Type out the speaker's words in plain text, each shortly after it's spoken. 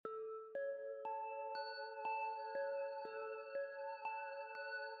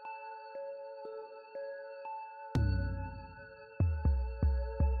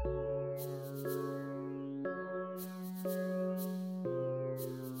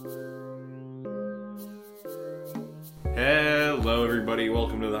Hello, everybody.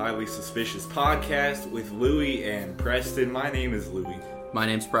 Welcome to the Highly Suspicious Podcast with Louie and Preston. My name is Louie. My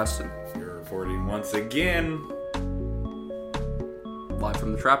name's Preston. We're reporting once again. Live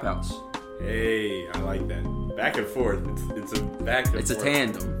from the trap house. Hey, I like that. Back and forth. It's a back and forth. It's a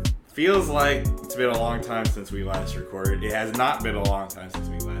tandem. Feels like it's been a long time since we last recorded. It has not been a long time since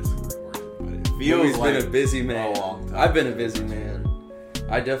we last recorded, but it feels Louie's like been a busy man. a long time. I've been a busy man.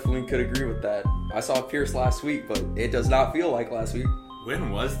 I definitely could agree with that. I saw Pierce last week, but it does not feel like last week. When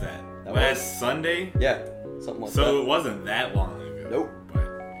was that? Last Sunday? Yeah, something like that. So it wasn't that long ago. Nope.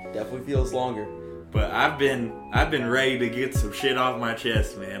 But Definitely feels longer. But I've been ready to get some shit off my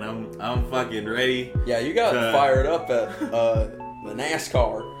chest, man. I'm fucking ready. Yeah, you got fired up at the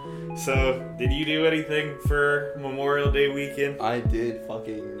NASCAR. So, did you do anything for Memorial Day weekend? I did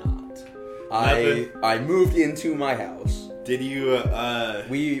fucking not. Nothing? I moved into my house. Did you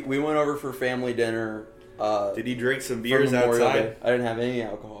We went over for family dinner. Did you drink some for beers Memorial outside? Day. I didn't have any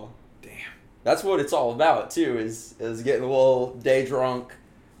alcohol. Damn. That's what it's all about too. Is getting a little day drunk,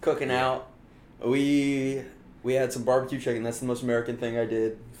 cooking out. We had some barbecue chicken. That's the most American thing I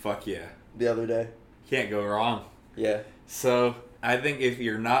did Fuck yeah. the other day. Can't go wrong. Yeah. So, I think if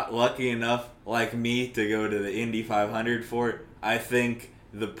you're not lucky enough, like me, to go to the Indy 500 for it, I think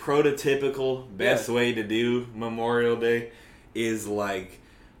the prototypical best way to do Memorial Day is like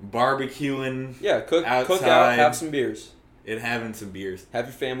barbecuing. Yeah, cook outside, out, have some beers. And having some beers. Have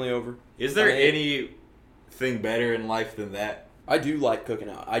your family over. Is there anything better in life than that? I do like cooking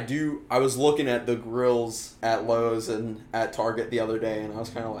out. I was looking at the grills at Lowe's and at Target the other day, and I was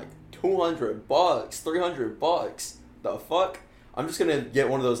kind of like, $200, $300. The fuck? I'm just gonna get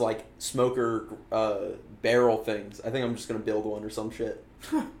one of those like smoker barrel things. I think I'm just gonna build one or some shit.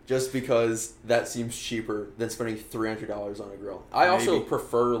 Just because that seems cheaper than spending $300 on a grill. I also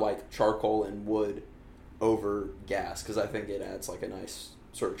prefer like charcoal and wood over gas because I think it adds like a nice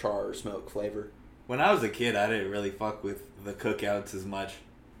sort of char or smoke flavor. When I was a kid, I didn't really fuck with the cookouts as much.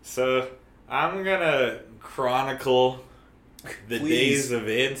 So, I'm gonna chronicle the day's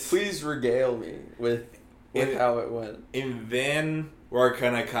events. Please regale me with how it went. And then we're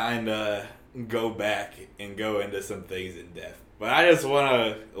gonna kinda go back and go into some things in depth. But I just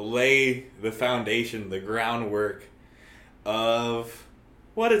wanna lay the foundation, the groundwork of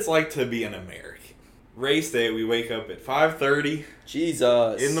what it's like to be an American. Race day, we wake up at 5:30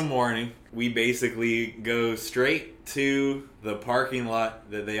 Jesus. in the morning. We basically go straight to the parking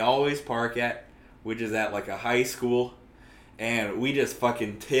lot that they always park at, which is at like a high school, and we just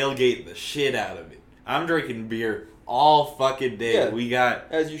fucking tailgate the shit out of it. I'm drinking beer all fucking day. Yeah, we got,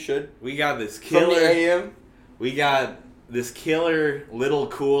 as you should. We got this killer. From the AM. We got this killer little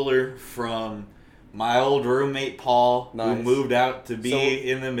cooler from my old roommate Paul, who moved out to be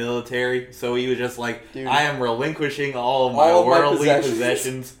in the military. So he was just like, dude, I am relinquishing all of my worldly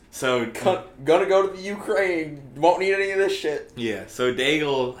possessions. So gonna go to the Ukraine. Won't need any of this shit. Yeah. So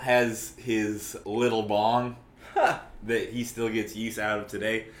Daigle has his little bong that he still gets use out of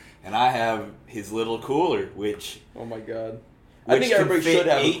today, and I have his little cooler, which oh my god, I think everybody should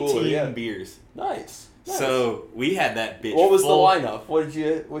have a cooler. 18 beers. Nice. So we had that bitch. What was full. the lineup? What'd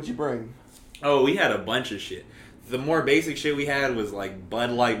you bring? Oh, we had a bunch of shit. The more basic shit we had was like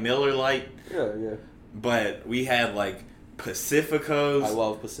Bud Light, Miller Light. Yeah. But we had like Pacificos. I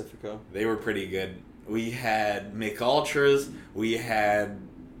love Pacifico. They were pretty good. We had Mick Ultras. We had.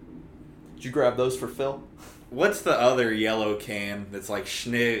 Did you grab those for Phil? What's the other yellow can that's like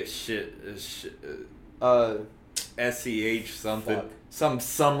SCH something? Fuck. Some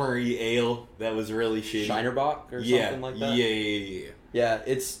summery ale that was really shitty. Shinerbach or something like that? Yeah. Yeah,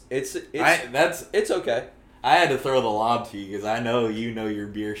 it's okay. I had to throw the lob to you because I know you know your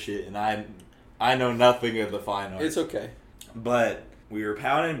beer shit and I know nothing of the fine arts. It's okay. But we were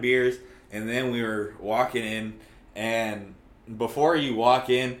pounding beers and then we were walking in, and before you walk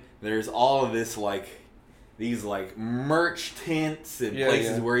in, there's all of this like these like merch tents and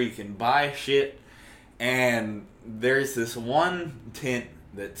places where you can buy shit, and there's this one tent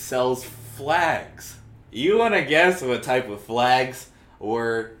that sells flags. You want to guess what type of flags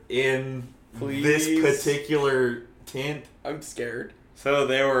were in this particular tent? I'm scared. So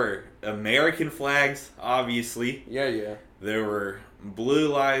there were American flags, obviously. Yeah. There were Blue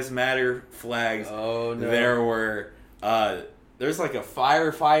Lives Matter flags. Oh, no. There were, there's like a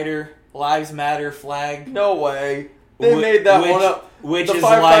firefighter Lives Matter flag. No way. They made that one up. Which the is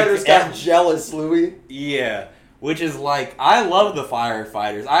firefighters like, got jealous, Louis. Yeah. Which is like, I love the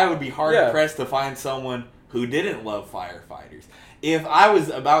firefighters. I would be hard pressed to find someone who didn't love firefighters. if I was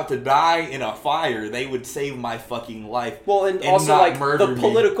about to die in a fire, they would save my fucking life. Well, and also, not like, murder the me.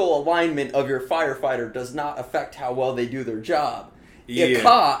 political alignment of your firefighter does not affect how well they do their job. Yeah. A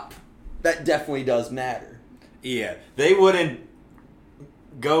cop, that definitely does matter. Yeah, they wouldn't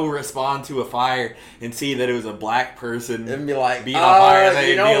go respond to a fire and see that it was a black person And be like, being on fire.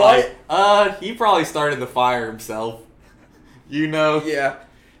 They'd you know be what? like, he probably started the fire himself. You know? Yeah,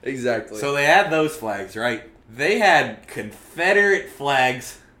 exactly. So they had those flags, right? They had Confederate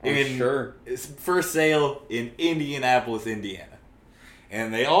flags for sale in Indianapolis, Indiana.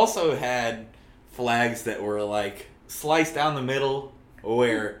 And they also had flags that were like sliced down the middle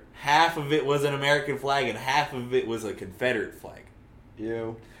where half of it was an American flag and half of it was a Confederate flag.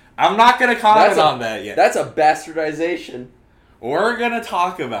 Ew. I'm not going to comment on that yet. That's a bastardization. We're going to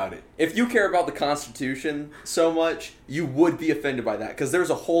talk about it. If you care about the Constitution so much, you would be offended by that. Because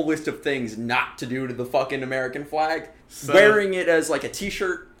there's a whole list of things not to do to the fucking American flag. So, wearing it as like a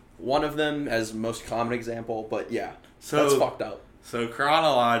t-shirt, one of them as most common example. But yeah, that's fucked up. So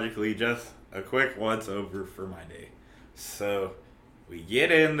chronologically, just a quick once over for my day. So we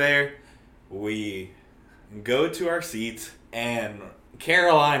get in there, we go to our seats, and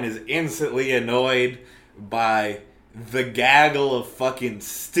Caroline is instantly annoyed by the gaggle of fucking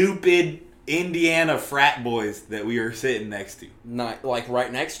stupid Indiana frat boys that we were sitting next to. Not like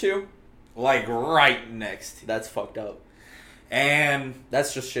right next to? Like right next to. That's fucked up. And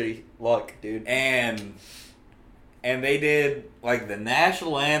that's just shitty luck, dude. And they did like the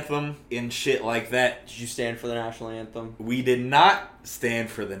national anthem and shit like that. Did you stand for the national anthem? We did not stand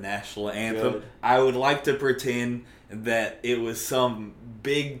for the national anthem. Good. I would like to pretend that it was some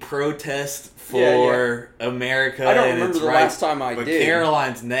big protest for America. I don't and remember its the rights, last time I but did.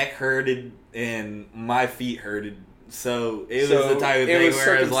 Caroline's neck hurted and my feet hurted. So it was the type of thing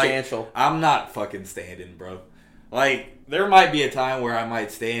where it's like, I'm not fucking standing, bro. Like, there might be a time where I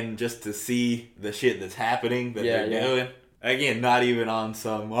might stand just to see the shit that's happening that they're doing. Again, not even on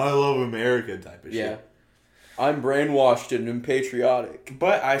some I love America type of shit. I'm brainwashed and am patriotic.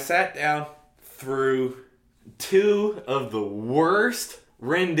 But I sat down through two of the worst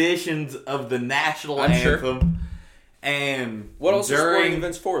renditions of the national anthem. Sure. And what else are sporting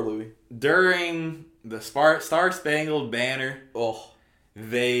events for, Louis? During the Star Spangled Banner,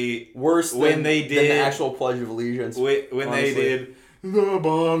 they than the actual Pledge of Allegiance. When they did the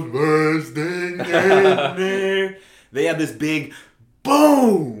bombs bursting in there, they had this big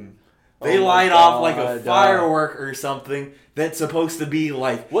boom. They light off like a firework or something that's supposed to be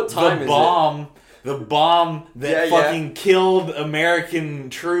like what time the bomb. The bomb that fucking killed American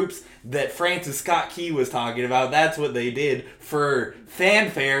troops that Francis Scott Key was talking about. That's what they did for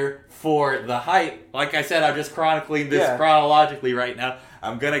fanfare for the hype. Like I said, I'm just chronicling this chronologically right now.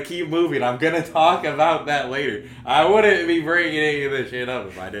 I'm going to keep moving. I'm going to talk about that later. I wouldn't be bringing any of this shit up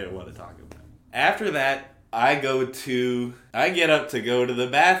if I didn't want to talk about it. After that, I get up to go to the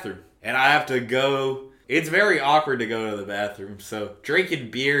bathroom. And I have to go. It's very awkward to go to the bathroom, so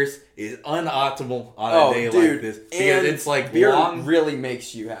drinking beers is unoptimal on a day like this. Because it's like beer really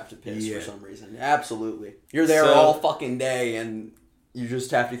makes you have to piss for some reason. Absolutely. You're there all fucking day, and you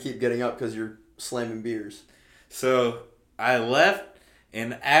just have to keep getting up because you're slamming beers. So I left,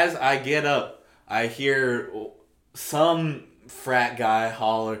 and as I get up, I hear some frat guy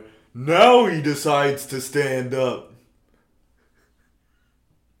holler, "Now he decides to stand up."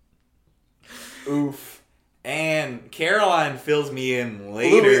 Oof. And Caroline fills me in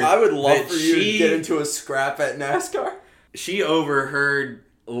later. Louis, I would love for you to get into a scrap at NASCAR. She overheard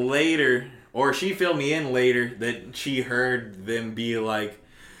later, or she filled me in later, that she heard them be like,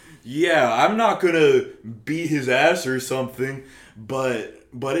 "Yeah, I'm not gonna beat his ass or something, but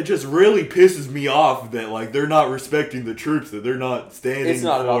it just really pisses me off that like they're not respecting the troops, that they're not standing." It's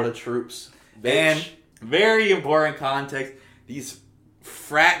not about the troops, bitch. And very important context, these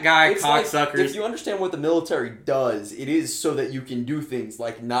frat guy cocksuckers. Like, if you understand what the military does, it is so that you can do things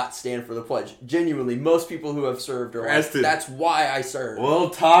like not stand for the pledge. Genuinely, most people who have served are Preston, like, that's why I served.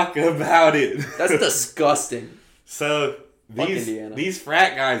 We'll talk about it. That's disgusting. So these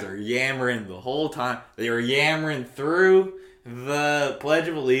frat guys are yammering the whole time. They were yammering through the Pledge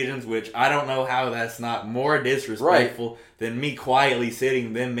of Allegiance, which I don't know how that's not more disrespectful than me quietly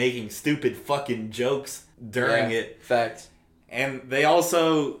sitting them making stupid fucking jokes during it. Fact. And they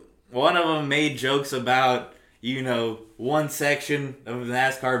also, one of them made jokes about, one section of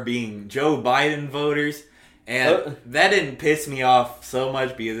NASCAR being Joe Biden voters. And that didn't piss me off so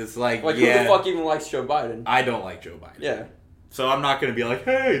much because it's like who the fuck even likes Joe Biden? I don't like Joe Biden. Yeah. So I'm not going to be like,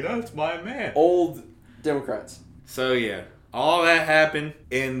 hey, that's my man. Old Democrats. So yeah, all that happened.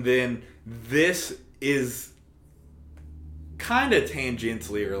 And then this is kind of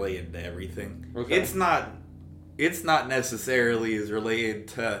tangentially related to everything. Okay. It's not necessarily as related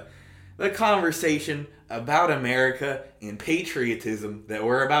to the conversation about America and patriotism that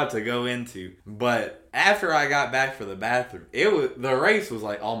we're about to go into. But after I got back from the bathroom, the race was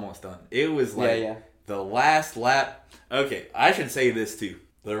like almost done. It was like the last lap. Okay, I should say this too.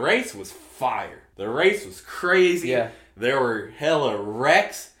 The race was fire. The race was crazy. Yeah. There were hella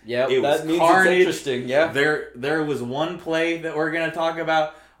wrecks. Yeah, it was that means carnage. It's interesting. Yeah. There was one play that we're gonna talk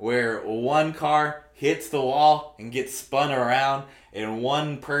about where one car hits the wall and gets spun around, and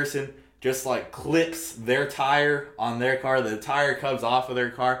one person just like clips their tire on their car. The tire comes off of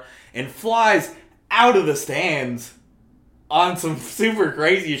their car and flies out of the stands on some super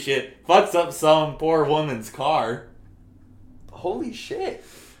crazy shit. Fucks up some poor woman's car. Holy shit.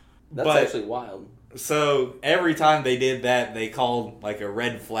 That's actually wild. So every time they did that, they called like a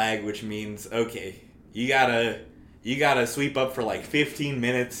red flag, which means, okay, you gotta sweep up for like 15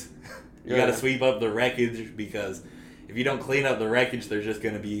 minutes. You gotta sweep up the wreckage, because if you don't clean up the wreckage, there's just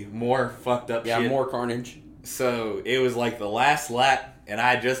gonna be more fucked up shit. Yeah, more carnage. So it was like the last lap, and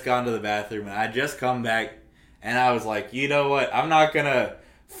I had just gone to the bathroom, and I had just come back, and I was like, you know what? I'm not gonna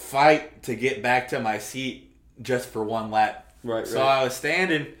fight to get back to my seat just for one lap. Right. So I was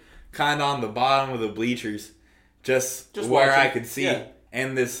standing kind of on the bottom of the bleachers, just where watching. I could see. Yeah.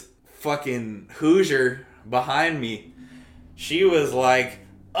 And this fucking Hoosier behind me, she was like,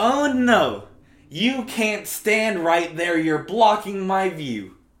 oh no, you can't stand right there, you're blocking my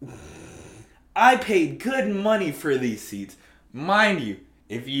view. I paid good money for these seats. Mind you,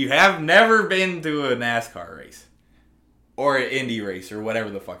 if you have never been to a NASCAR race, or an Indy race, or whatever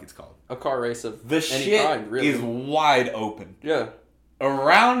the fuck it's called. A car race of the any shit kind, really. Is wide open. Yeah.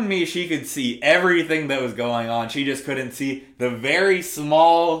 Around me, she could see everything that was going on. She just couldn't see the very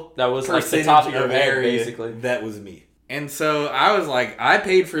small that was like the top of your head, basically. That was me. And so I was like, I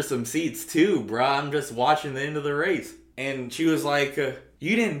paid for some seats too, bruh. I'm just watching the end of the race. And she was like,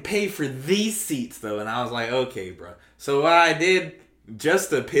 you didn't pay for these seats though. And I was like, okay, bruh. So what I did,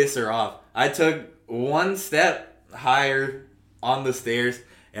 just to piss her off, I took one step higher on the stairs,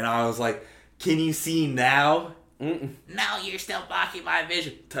 and I was like, can you see now? Mm-mm. No, you're still blocking my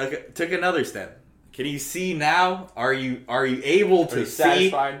vision. Took another step. Can you see now? Are you able to see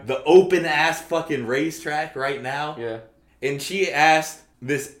the open ass fucking racetrack right now? Yeah. And she asked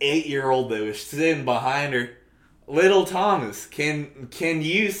this 8-year-old that was sitting behind her, little Thomas, can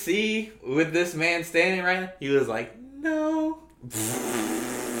you see with this man standing right now? He was like, no.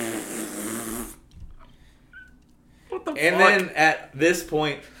 What the fuck? And then at this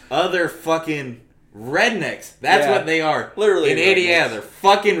point, other fucking rednecks. That's what they are. Literally in Indiana, they're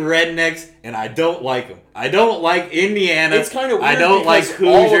fucking rednecks, and I don't like them. I don't like Indiana. It's kind of weird. I don't like Hoosiers.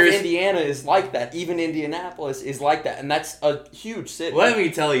 All of Indiana is like that. Even Indianapolis is like that, and that's a huge city. Let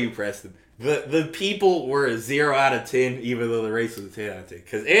me tell you, Preston. The people were a 0 out of 10, even though the race was a 10 out of 10.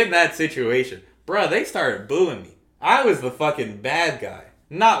 Because in that situation, bruh, they started booing me. I was the fucking bad guy.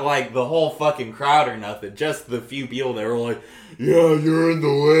 Not like the whole fucking crowd or nothing. Just the few people that were like, yeah, you're in the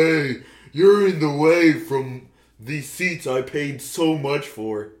way. You're in the way from these seats I paid so much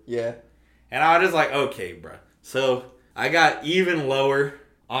for. Yeah. And I was just like, okay, bruh. So I got even lower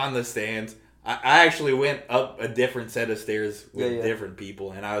on the stands. I actually went up a different set of stairs with different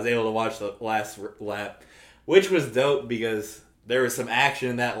people, and I was able to watch the last lap, which was dope because there was some action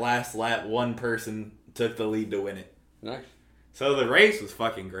in that last lap. One person took the lead to win it. Nice. So the race was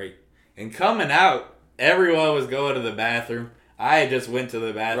fucking great. And coming out, everyone was going to the bathroom. I just went to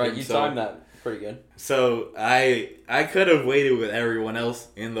the bathroom. Right, you timed that pretty good. So I could have waited with everyone else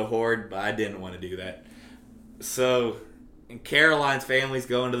in the horde, but I didn't want to do that. So Caroline's family's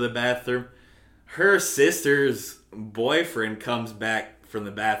going to the bathroom. Her sister's boyfriend comes back from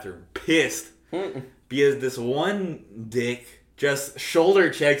the bathroom pissed because this one dick just shoulder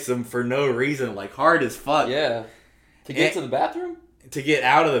checks him for no reason, like hard as fuck. Yeah. To get to the bathroom? To get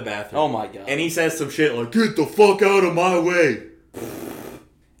out of the bathroom. Oh my god. And he says some shit like, get the fuck out of my way.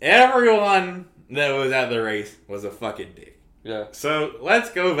 Everyone that was at the race was a fucking dick. Yeah. So let's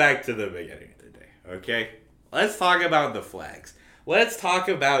go back to the beginning of the day, okay? Let's talk about the flags. Let's talk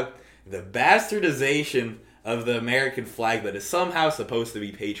about the bastardization of the American flag that is somehow supposed to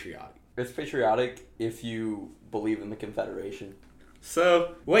be patriotic. It's patriotic if you believe in the Confederation.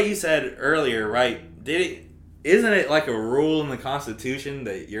 So, what you said earlier, right? Isn't it like a rule in the Constitution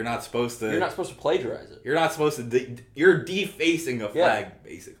that you're not supposed to... You're not supposed to plagiarize it. You're not supposed to... you're defacing a flag,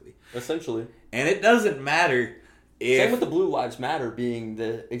 basically. Essentially. And it doesn't matter if... Same with the Blue Lives Matter being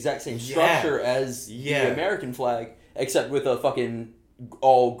the exact same structure as the American flag, except with a fucking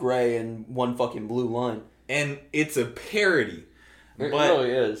all gray and one fucking blue line. and it's a parody. It really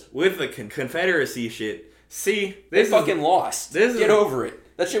is. With the Confederacy shit, see, they fucking lost. Get over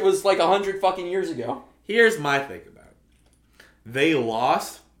it. That shit was like 100 fucking years ago. Here's my thing about it. They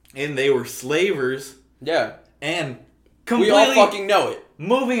lost, and they were slavers. Yeah. And we all fucking know it.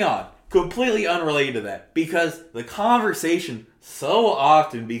 Moving on. Completely unrelated to that. Because the conversation so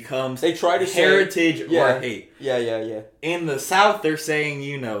often becomes they try to heritage say, or hate. Yeah. In the South, they're saying,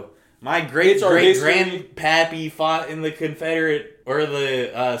 my great-great-grandpappy fought in the Confederate or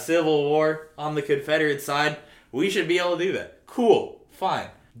the Civil War on the Confederate side. We should be able to do that. Cool. Fine.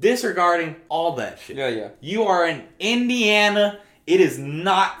 Disregarding all that shit. Yeah. You are in Indiana. It is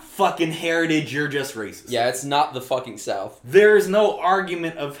not fucking heritage. You're just racist. Yeah, it's not the fucking South. There's no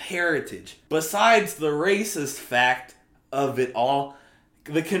argument of heritage. Besides the racist fact of it all,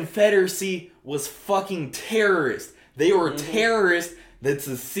 the Confederacy was fucking terrorists. They were terrorists that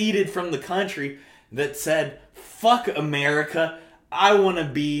seceded from the country that said, fuck America, I want to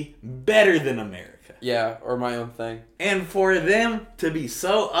be better than America. Yeah, or my own thing. And for them to be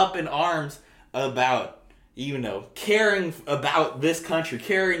so up in arms about, caring about this country,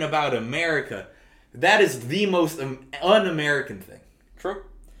 caring about America, that is the most un-American thing. True.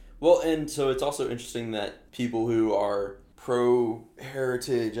 Well, and so it's also interesting that people who are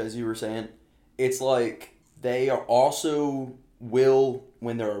pro-heritage, as you were saying, it's like they are also will,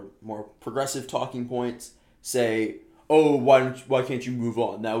 when there are more progressive talking points, say, oh, why can't you move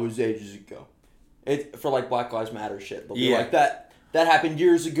on? That was ages ago. For like Black Lives Matter shit. They'll be like, that happened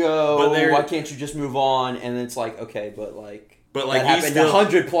years ago, why can't you just move on? And it's like, okay, but that happened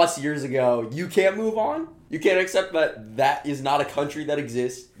 100 plus years ago. You can't move on? You can't accept that is not a country that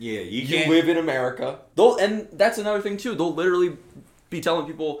exists. Yeah, you can't. You live in America. And that's another thing too. They'll literally be telling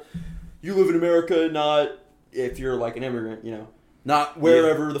people, you live in America, not if you're like an immigrant, not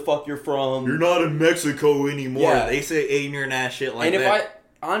wherever the fuck you're from. You're not in Mexico anymore. Yeah. They say ignorant ass shit like that. And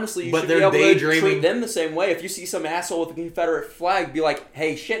honestly, you should be able to treat them the same way. If you see some asshole with a Confederate flag, be like,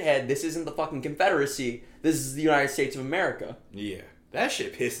 hey, shithead, this isn't the fucking Confederacy. This is the United States of America. Yeah. That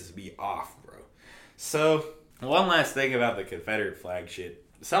shit pisses me off, bro. So, one last thing about the Confederate flag shit.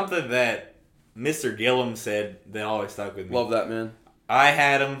 Something that Mr. Gillum said that always stuck with me. Love that, man. I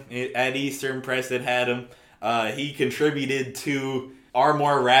had him at Eastern. Preston had him. He contributed to our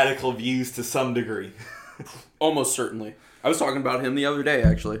more radical views to some degree. Almost certainly. I was talking about him the other day,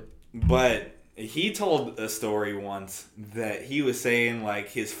 actually. But he told a story once that he was saying, like,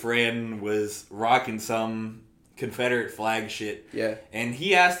 his friend was rocking some Confederate flag shit. Yeah. And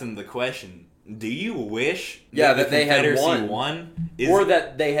he asked him the question, do you wish that they had won? Or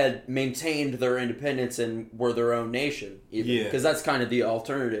that they had maintained their independence and were their own nation, even. Yeah. Because that's kind of the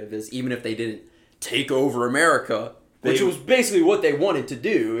alternative, is even if they didn't take over America, which was basically what they wanted to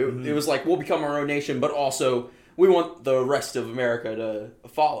do. It was like, we'll become our own nation, but also we want the rest of America to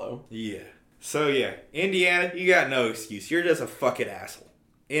follow. Yeah. So, yeah. Indiana, you got no excuse. You're just a fucking asshole.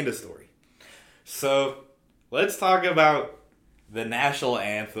 End of story. So, let's talk about the national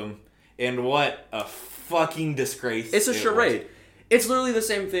anthem and what a fucking disgrace it's a charade. Was. It's literally the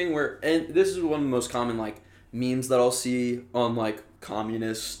same thing where, and this is one of the most common, like, memes that I'll see on, like,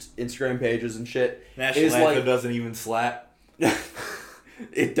 communist Instagram pages and shit. National anthem doesn't even slap.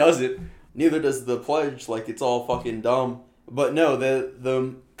 It doesn't. Neither does the pledge. Like, it's all fucking dumb. But no,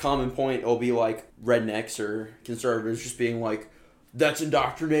 the common point will be like rednecks or conservatives just being like, that's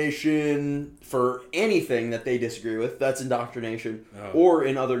indoctrination for anything that they disagree with. That's indoctrination. Oh. Or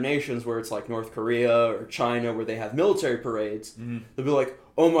in other nations where it's like North Korea or China where they have military parades, they'll be like,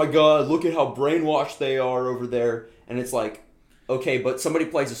 oh my god, look at how brainwashed they are over there. And it's like, okay, but somebody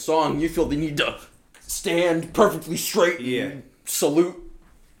plays a song, you feel the need to stand perfectly straight and salute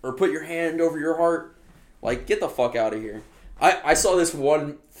or put your hand over your heart. Like, get the fuck out of here. I saw this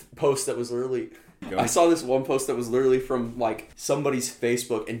one post that was literally... I saw this one post that was literally from, like, somebody's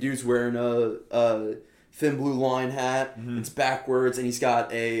Facebook, and dude's wearing a thin blue line hat. It's backwards, and he's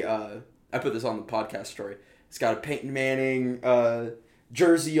got a... I put this on the podcast story. He's got a Peyton Manning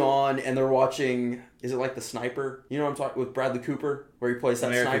jersey on, and they're watching... Is it like The Sniper? You know what I'm talking... With Bradley Cooper, where he plays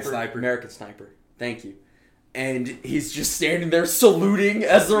that sniper? American Sniper. Thank you. And he's just standing there saluting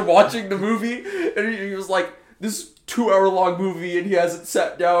as they're watching the movie. And he was like, this 2-hour-long movie, and he hasn't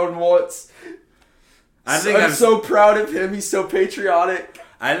sat down once. I'm so proud of him. He's so patriotic.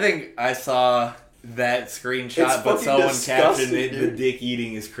 I think I saw that screenshot, but someone captioned it, the dick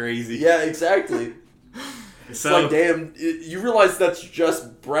eating is crazy. Yeah, exactly. It's like, damn, you realize that's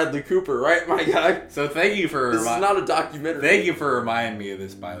just Bradley Cooper, right, my guy? So thank you for... This is not a documentary. Thank you for reminding me of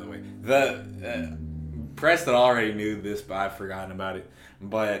this, by the way. Preston already knew this, but I've forgotten about it.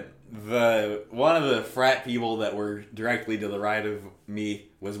 But one of the frat people that were directly to the right of me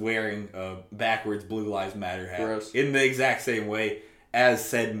was wearing a backwards Blue Lives Matter hat. Gross. In the exact same way as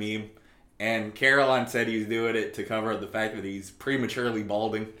said meme. And Caroline said he was doing it to cover up the fact that he's prematurely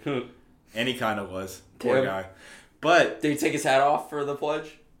balding. And he kind of was. Poor guy. But did he take his hat off for the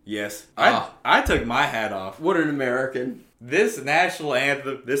pledge? Yes. I took my hat off. What an American. This national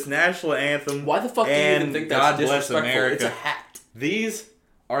anthem. Why the fuck do you even think that's disrespectful? America. It's a hat. These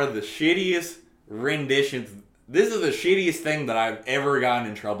are the shittiest renditions. This is the shittiest thing that I've ever gotten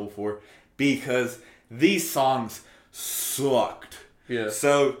in trouble for because these songs sucked. Yeah.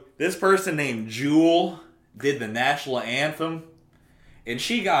 So this person named Jewel did the national anthem, and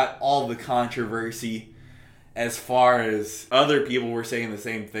she got all the controversy as far as other people were saying the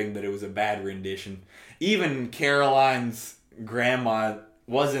same thing, that it was a bad rendition. Even Caroline's grandma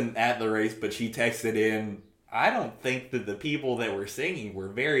wasn't at the race, but she texted in, I don't think that the people that were singing were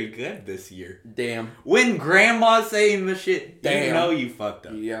very good this year. Damn. When grandma's saying the shit, Damn. you know you fucked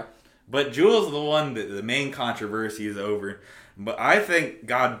up. Yeah. But Jewel's the one that the main controversy is over. But I think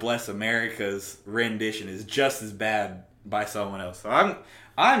God Bless America's rendition is just as bad by someone else. So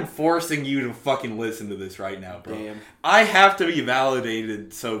I'm forcing you to fucking listen to this right now, bro. Damn. I have to be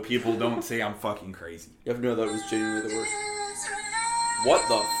validated so people don't say I'm fucking crazy. You have to know that it was genuinely the worst. What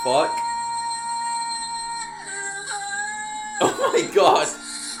the fuck? Oh my god.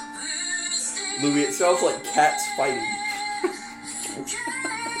 Louis, it sounds like cats fighting.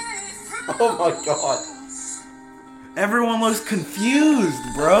 Oh my god. Everyone looks confused,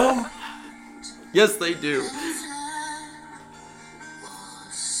 bro. Yes, they do.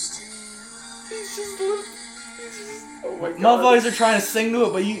 Oh my god. Motherfuckers are trying to sing to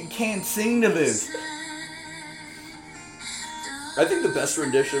it, but you can't sing to this. I think the best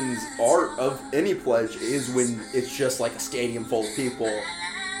renditions are of any pledge is when it's just like a stadium full of people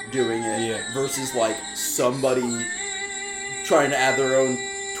doing it, Yeah. versus like somebody trying to add their own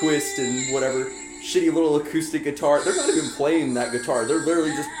twist and whatever shitty little acoustic guitar. They're not even playing that guitar. They're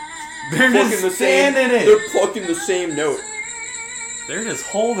literally just They're plucking just the same. standing it. They're plucking the same note. They're just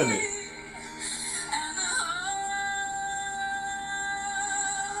holding it.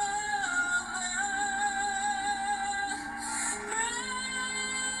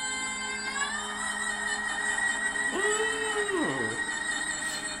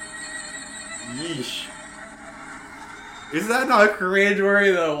 Yeesh. Is that not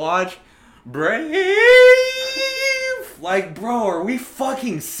cringeworthy to watch? Brave! Like, bro, are we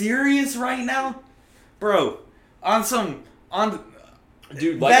fucking serious right now? Bro,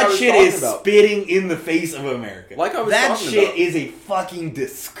 Dude, like I that was shit talking is about. spitting in the face of America. Like I was that talking shit about. is a fucking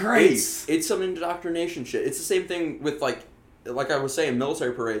disgrace. It's some indoctrination shit. It's the same thing with like I was saying,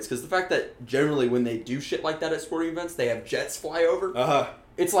 military parades. Because the fact that generally when they do shit like that at sporting events, they have jets fly over.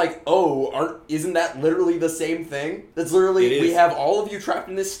 It's like, isn't that literally the same thing? That's literally, we have all of you trapped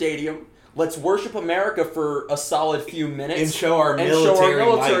in this stadium. Let's worship America for a solid few minutes and show our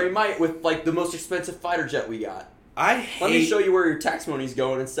military might with like the most expensive fighter jet we got. Let me show you where your tax money's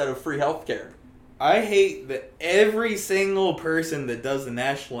going instead of free healthcare. I hate that every single person that does the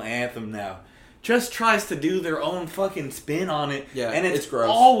national anthem now just tries to do their own fucking spin on it. Yeah, and it's gross.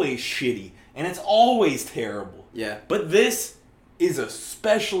 always shitty. And it's always terrible. Yeah. But this is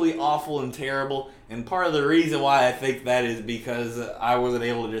especially awful and terrible. And part of the reason why I think that is because I wasn't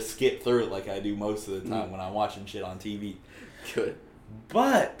able to just skip through it like I do most of the time when I'm watching shit on TV. Good.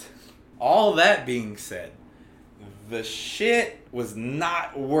 But, all that being said, the shit was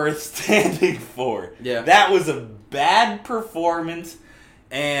not worth standing for. Yeah. That was a bad performance,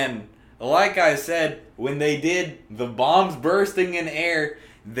 and like I said, when they did the bombs bursting in air,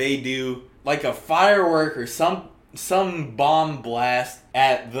 they do like a firework or some bomb blast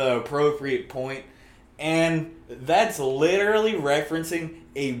at the appropriate point, and that's literally referencing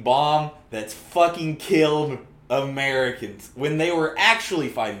a bomb that's fucking killed Americans when they were actually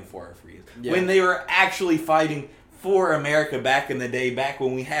fighting for our freedom. Yeah. When they were actually fighting for America back in the day, back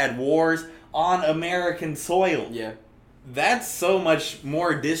when we had wars on American soil. Yeah. That's so much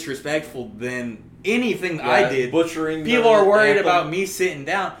more disrespectful than anything I did. Butchering. People are worried about me sitting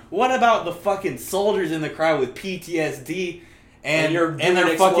down. What about the fucking soldiers in the crowd with PTSD and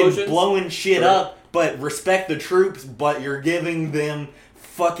they're fucking blowing shit up, but respect the troops, but you're giving them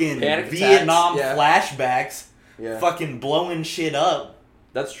fucking Vietnam flashbacks, fucking blowing shit up.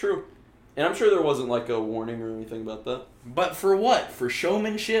 That's true. And I'm sure there wasn't like a warning or anything about that. But for what? For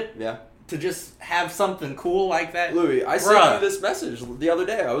showmanship? Yeah. To just have something cool like that? Louis, I sent you this message the other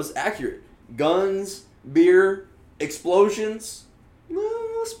day. I was accurate. Guns, beer, explosions.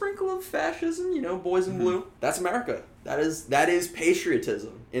 little sprinkle of fascism, boys in blue. That's America. That is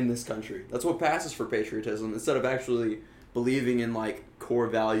patriotism in this country. That's what passes for patriotism, instead of actually believing in, like, core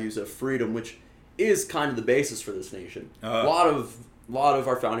values of freedom, which is kind of the basis for this nation. A lot of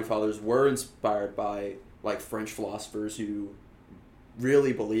our founding fathers were inspired by, like, French philosophers who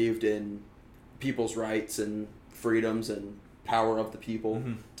really believed in people's rights and freedoms and power of the people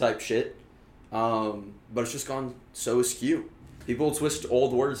type shit. But it's just gone so askew. People twist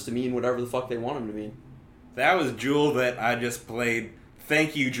old words to mean whatever the fuck they want them to mean. That was Jewel that I just played.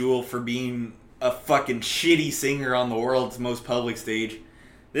 Thank you, Jewel, for being a fucking shitty singer on the world's most public stage.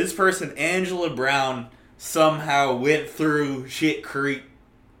 This person, Angela Brown, somehow went through Shit Creek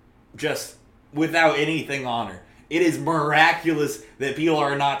just without anything on her. It is miraculous that people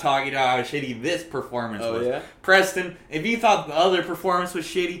are not talking about how shitty this performance was. Yeah? Preston, if you thought the other performance was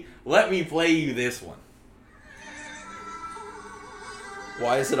shitty, let me play you this one.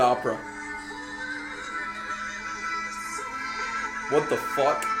 Why is it opera? What the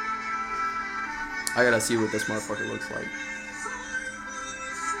fuck? I gotta see what this motherfucker looks like.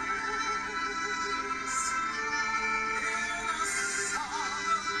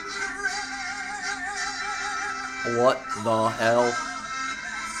 What the hell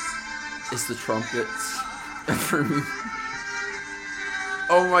is the trumpets for me?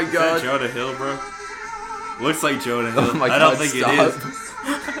 Oh my god. Is that Jonah Hill, bro? Looks like Jonah Hill. Oh my I god, don't think stop. it is.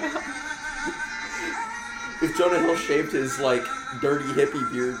 If Jonah Hill shaved his, like, dirty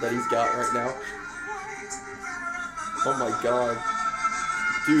hippie beard that he's got right now. Oh my god.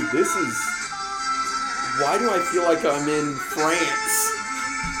 Dude, this is... Why do I feel like I'm in France?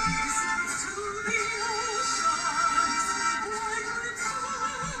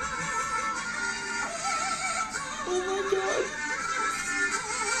 Oh my god.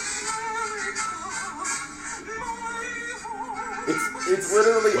 It's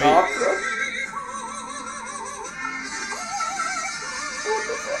literally opera. What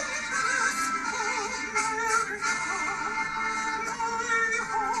the fuck?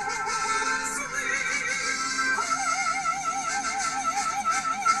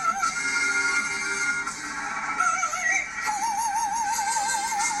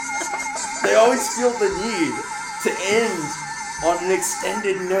 They always feel the need to end on an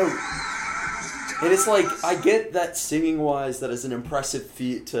extended note. And it's like, I get that singing-wise, that is an impressive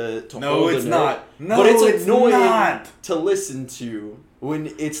feat to No, hold it's a note. not. No, but it's annoying not. to listen to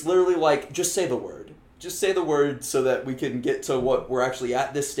when it's literally like, just say the word. Just say the word so that we can get to what we're actually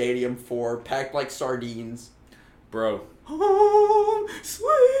at this stadium for, packed like sardines. Bro. Home,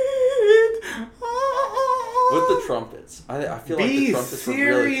 sweet home. With the trumpets. I feel like the trumpets were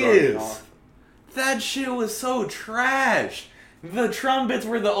really throwing me off. That shit was so trash. The trumpets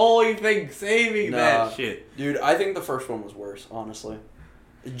were the only thing saving that shit. Dude, I think the first one was worse, honestly.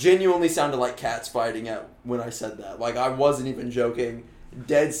 It genuinely sounded like cats fighting out when I said that. Like, I wasn't even joking.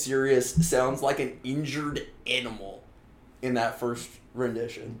 Dead serious. Sounds like an injured animal in that first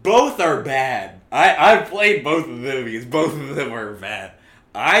rendition. Both are bad. I've played both of them because both of them are bad.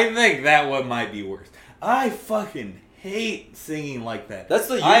 I think that one might be worse. I fucking hate singing like that. That's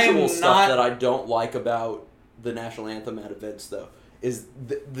the usual stuff that I don't like about the national anthem at events, though, is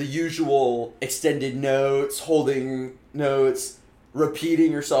the usual extended notes, holding notes,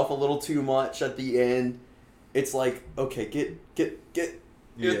 repeating yourself a little too much at the end. It's like, okay, get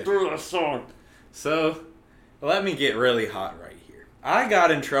through the song. So, let me get really hot right here. I got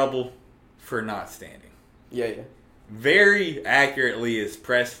in trouble for not standing. Yeah. Very accurately, as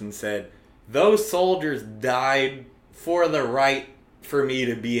Preston said, those soldiers died for the right for me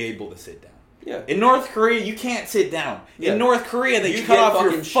to be able to sit down. Yeah. In North Korea, you can't sit down. Yeah. In North Korea, they cut off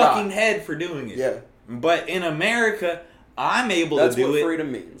your fucking head for doing it. Yeah. But in America, I'm able That's to do it. That's what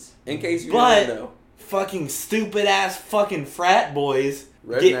freedom means. In case you didn't know. Fucking stupid ass fucking frat boys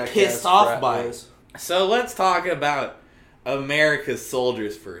Redneck get pissed off by boys. it. So let's talk about America's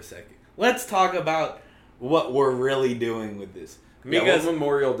soldiers for a second. Let's talk about what we're really doing with this. Because what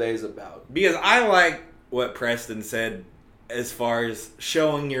Memorial Day is about. Because I like what Preston said as far as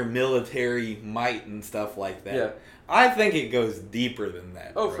showing your military might and stuff like that. Yeah. I think it goes deeper than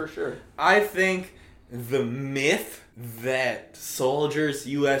that. Oh, bro. for sure. I think the myth that soldiers,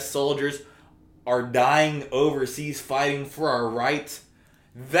 U.S. soldiers, are dying overseas fighting for our rights,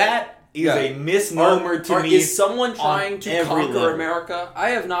 that is a misnomer to me. Is someone trying to conquer level. America? I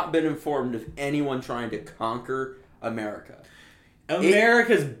have not been informed of anyone trying to conquer America.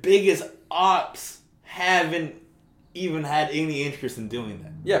 America's biggest ops haven't even had any interest in doing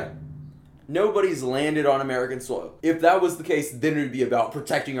that. Yeah. Nobody's landed on American soil. If that was the case, then it would be about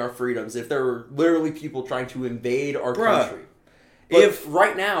protecting our freedoms. If there were literally people trying to invade our country. But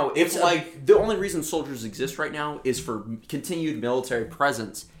right now, if like the only reason soldiers exist right now is for continued military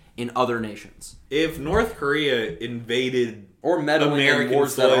presence in other nations. If North Korea invaded or meddling American in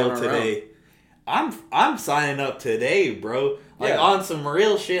wars soil today, I'm signing up today, bro. Like on some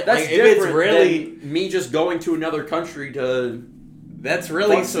real shit. That's like different if it's really than me just going to another country to. That's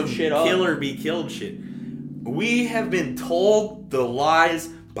really some shit kill or be killed shit. We have been told the lies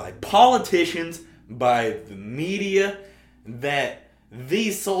by politicians, by the media, that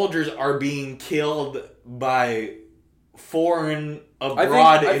these soldiers are being killed by foreign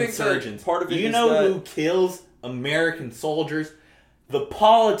abroad insurgents. Part of it you is know that who kills American soldiers? The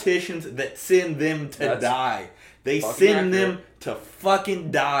politicians that send them to die. They send them to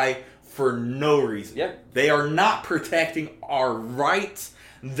fucking die for no reason. Yeah. They are not protecting our rights.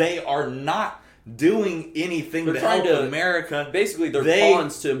 They are not doing anything to help America. Basically, they're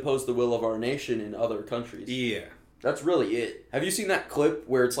pawns to impose the will of our nation in other countries. Yeah. That's really it. Have you seen that clip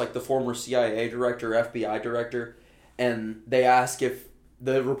where it's like the former CIA director, FBI director, and they ask if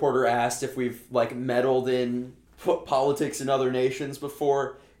the reporter asked if we've like meddled in politics in other nations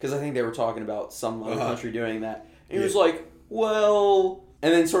before? Because I think they were talking about some other country doing that. And he was like, well,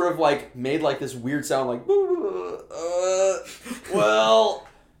 and then sort of like made like this weird sound like, well,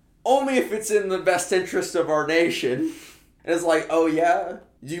 only if it's in the best interest of our nation. And it's like, oh yeah?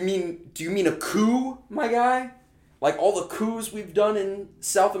 Do you mean a coup, my guy? Like all the coups we've done in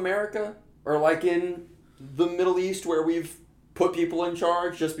South America? Or like in the Middle East where we've put people in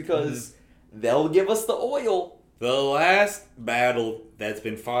charge just because they'll give us the oil. The last battle that's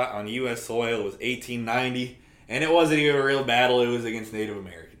been fought on U.S. soil was 1890, and it wasn't even a real battle. It was against Native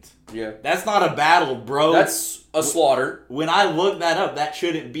Americans. Yeah. That's not a battle, bro. That's a slaughter. When I look that up, that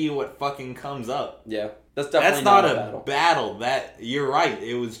shouldn't be what fucking comes up. Yeah. That's definitely not a battle. You're right.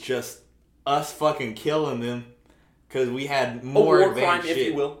 It was just us fucking killing them because we had more war advanced crime, shit. if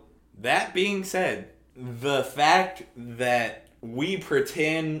you will. That being said, the fact that we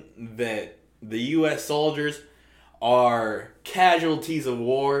pretend that the U.S. soldiers are casualties of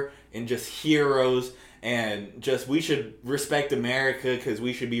war and just heroes and just we should respect America because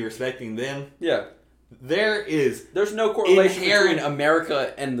we should be respecting them. Yeah. There's no correlation between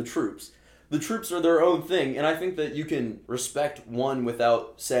America and the troops. The troops are their own thing, and I think that you can respect one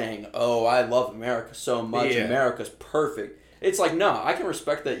without saying, oh, I love America so much, America's perfect. It's like, no, I can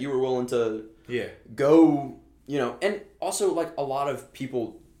respect that you were willing to go, and also, like, a lot of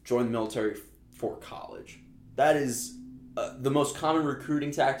people join the military for college. That is the most common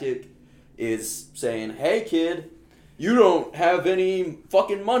recruiting tactic is saying, hey, kid, you don't have any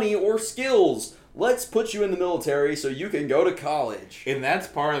fucking money or skills. Let's put you in the military so you can go to college. And that's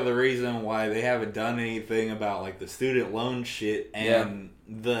part of the reason why they haven't done anything about like the student loan shit and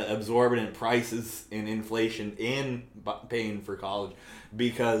the exorbitant prices and inflation in paying for college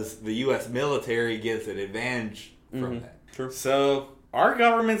because the U.S. military gets an advantage from that. True. So our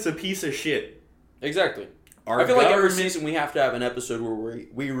government's a piece of shit. Exactly. I feel like every season we have to have an episode where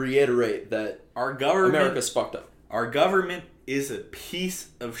we reiterate that our government, America's fucked up. Our government is a piece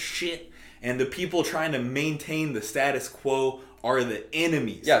of shit, and the people trying to maintain the status quo are the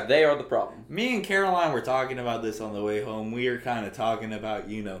enemies. Yeah, they are the problem. Me and Caroline were talking about this on the way home. We were kind of talking about,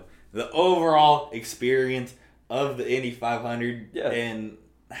 the overall experience of the Indy 500 and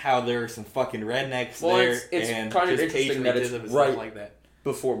how there are some fucking rednecks there. It's and kind of just interesting that it's and right stuff like that.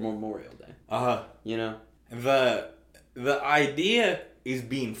 Before Memorial Day. The idea is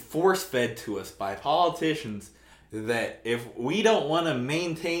being force-fed to us by politicians that if we don't want to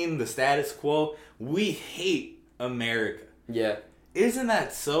maintain the status quo, we hate America. Yeah. Isn't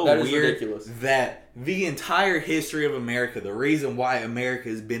that so weird? Ridiculous. That the entire history of America, the reason why America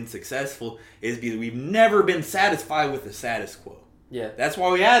has been successful is because we've never been satisfied with the status quo. Yeah. That's why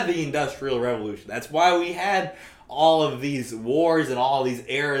we had the Industrial Revolution. That's why we had all of these wars and all these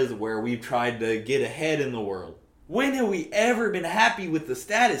eras where we've tried to get ahead in the world. When have we ever been happy with the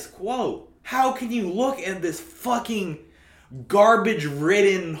status quo? How can you look at this fucking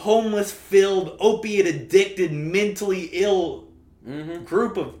garbage-ridden, homeless-filled, opiate-addicted, mentally ill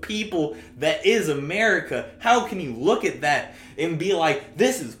group of people that is America? How can you look at that and be like,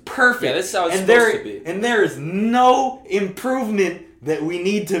 this is perfect? Yeah, this is how it's supposed to be. And there is no improvement that we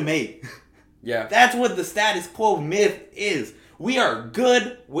need to make. Yeah. That's what the status quo myth is. We are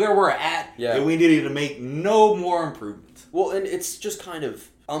good where we're at, and we need to make no more improvements. Well, and it's just kind of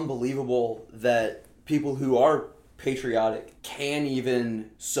unbelievable that people who are patriotic can even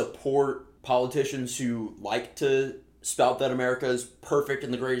support politicians who like to spout that America is perfect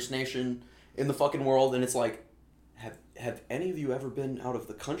and the greatest nation in the fucking world. And it's like, have any of you ever been out of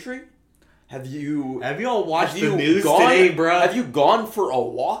the country? Have you all watched have the you news gone, today, bro? Have you gone for a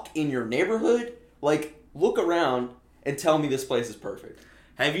walk in your neighborhood? Like, look around and tell me this place is perfect.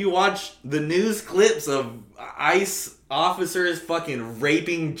 Have you watched the news clips of ICE officers fucking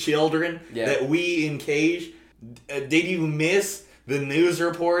raping children that we encage? Did you miss the news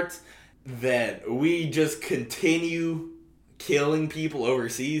reports that we just continue killing people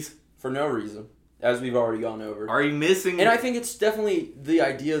overseas? For no reason. As we've already gone over. Are you missing... And I think it's definitely the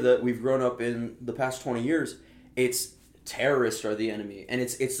idea that we've grown up in the past 20 years. It's terrorists are the enemy. And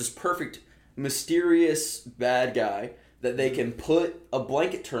it's this perfect, mysterious bad guy that they can put a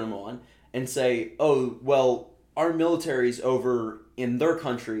blanket term on and say, oh, well, our military's over in their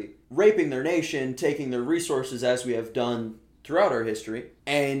country, raping their nation, taking their resources as we have done throughout our history.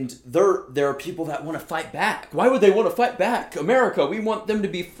 And there are people that want to fight back. Why would they want to fight back? America, we want them to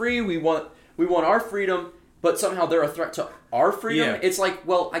be free. We want our freedom, but somehow they're a threat to our freedom. Yeah. It's like,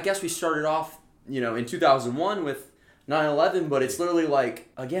 well, I guess we started off, in 2001 with 9/11, but it's literally like,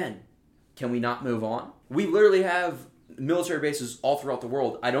 again, can we not move on? We literally have military bases all throughout the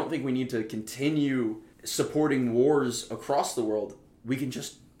world. I don't think we need to continue supporting wars across the world. We can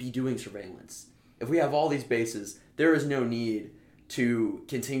just be doing surveillance. If we have all these bases, there is no need to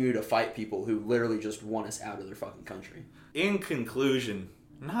continue to fight people who literally just want us out of their fucking country. In conclusion,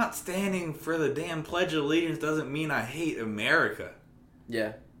 not standing for the damn Pledge of Allegiance doesn't mean I hate America.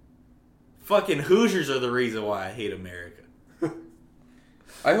 Yeah. Fucking Hoosiers are the reason why I hate America.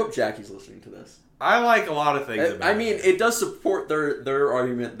 I hope Jackie's listening to this. I like a lot of things about it. It does support their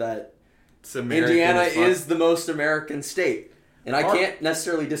argument that Indiana is the most American state. And I can't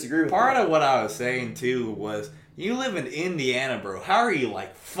necessarily disagree with that. Part of what I was saying, too, was you live in Indiana, bro. How are you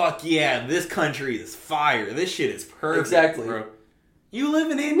like, fuck yeah, this country is fire. This shit is perfect, exactly, bro. You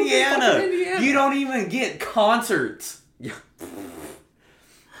live in Indiana. You don't even get concerts. Yeah.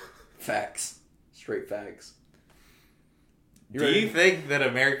 Facts. Straight facts. Do you think that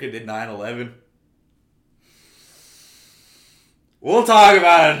America did 9/11? We'll talk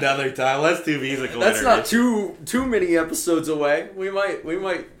about it another time. Let's do musical. That's not too many episodes away. We might.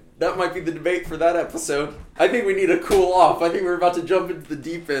 That might be the debate for that episode. I think we need to cool off. I think we're about to jump into the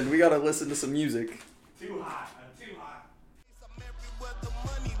deep end. We gotta listen to some music. Too hot. Too hot.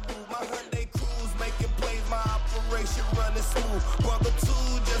 Running smooth. Brother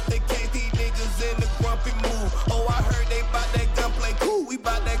two, just in case these niggas in the grumpy mood. Oh, I heard they bout that gunplay. Cool, we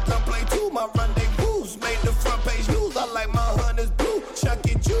bout that gunplay too. My rendezvous made the front page news. I like my hunters blue.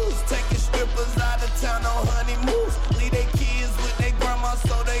 Chucky juice, taking strippers out of town on honeymoons. Leave they kids with their grandma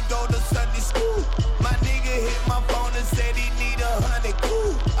so they go to Sunday school. My nigga hit my phone and said he need 100.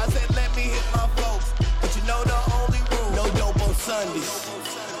 Cool. I said let me hit my folks, but you know the only rule: no dope on Sundays.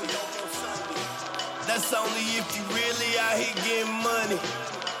 That's only if you really out here getting money.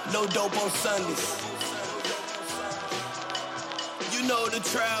 No dope on Sundays. You know the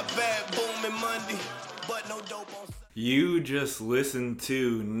trap bad booming Monday, but no dope on Sundays. You just listened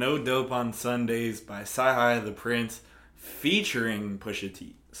to No Dope on Sundays by Sci-Hi the Prince featuring Pusha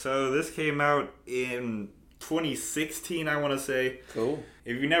T. So this came out in 2016, I want to say. Cool.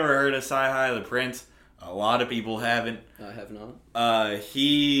 If you've never heard of Sci-Hi the Prince, a lot of people haven't. I have not.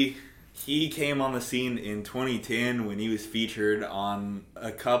 He came on the scene in 2010 when he was featured on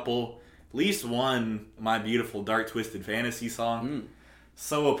a couple, at least one, My Beautiful Dark Twisted Fantasy song.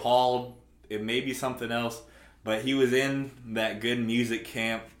 So Appalled, it may be something else, but he was in that good music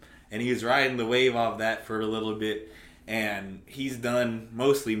camp, and he was riding the wave off that for a little bit, and he's done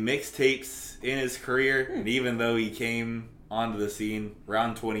mostly mixtapes in his career, and even though he came onto the scene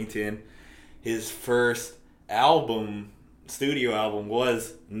around 2010, his first studio album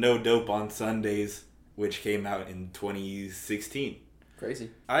was No Dope on Sundays, which came out in 2016. Crazy.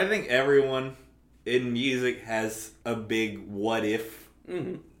 I think everyone in music has a big what if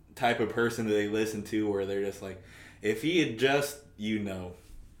type of person that they listen to where they're just like, if he had just,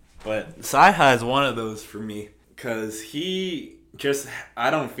 But Sci-Hi is one of those for me because he just, I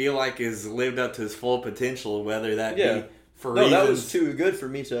don't feel like has lived up to his full potential, whether that be for reasons... No, that was too good for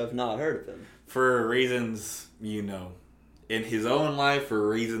me to have not heard of him. For reasons, in his own life, for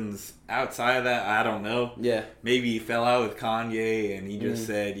reasons outside of that, I don't know. Yeah. Maybe he fell out with Kanye and he just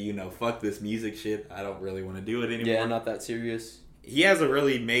said, fuck this music shit. I don't really want to do it anymore. Yeah, not that serious. He hasn't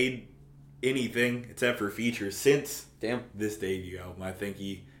really made anything except for features since this debut album. I think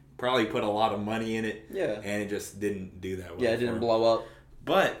he probably put a lot of money in it. Yeah. And it just didn't do that well. Yeah, it didn't blow up.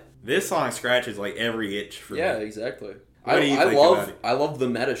 But this song scratches like every itch for me. Yeah, exactly. What do you think about it? I love the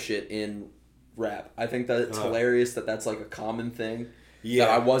meta shit in rap. I think that it's hilarious that that's like a common thing. Yeah.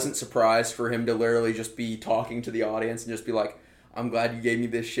 That I wasn't surprised for him to literally just be talking to the audience and just be like, I'm glad you gave me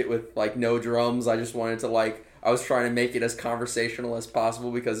this shit with, like, no drums. I just wanted to, like, I was trying to make it as conversational as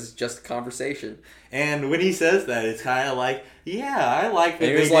possible because it's just a conversation. And when he says that, it's kind of like, yeah, I like that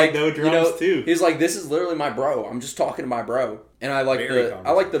they like, no drums too. He's like, this is literally my bro. I'm just talking to my bro. And I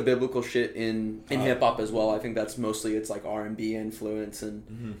like the biblical shit in hip hop as well. I think that's mostly it's like R&B influence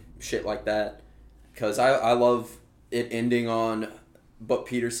and shit like that. Because I love it ending on, but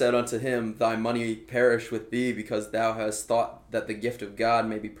Peter said unto him, thy money perish with thee, because thou hast thought that the gift of God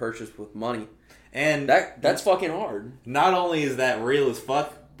may be purchased with money. And that's fucking hard. Not only is that real as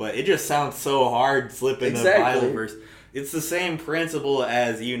fuck, but it just sounds so hard slipping the Bible verse. It's the same principle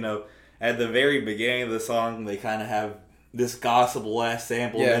as, you know, at the very beginning of the song, they kind of have this gospel-ass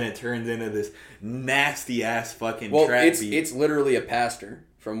sample, and then it turns into this nasty-ass fucking trap beat. It's literally a pastor,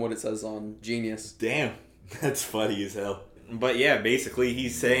 from what it says on Genius. Damn, that's funny as hell. But yeah, basically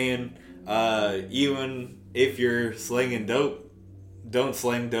he's saying, even if you're slinging dope, don't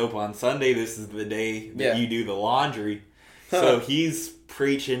sling dope on Sunday. This is the day that you do the laundry. So he's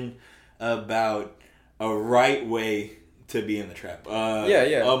preaching about a right way to be in the trap.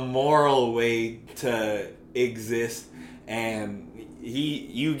 A moral way to exist. And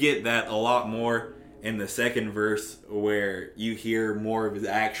you get that a lot more in the second verse, where you hear more of his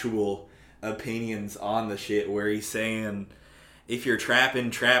actual opinions on the shit, where he's saying, if you're trap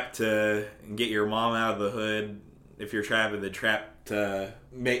to get your mom out of the hood, if you're trapping the trap to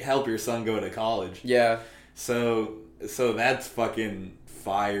help your son go to college. Yeah. So that's fucking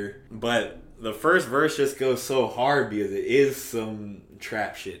fire. But the first verse just goes so hard because it is some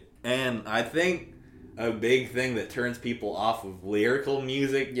trap shit. And I think a big thing that turns people off of lyrical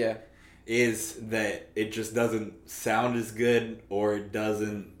music is that it just doesn't sound as good, or it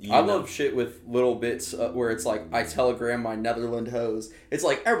doesn't... I love shit with little bits where it's like, I telegram my Netherland hoes. It's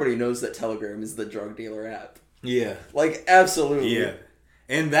like, everybody knows that Telegram is the drug dealer app. Yeah. Like, absolutely. Yeah.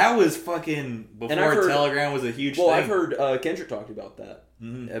 And that was fucking before Telegram was a huge thing. Well, I've heard Kendrick talked about that.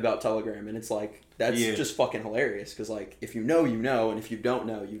 Mm-hmm. About Telegram. And it's like, that's just fucking hilarious. Because, like, if you know, you know. And if you don't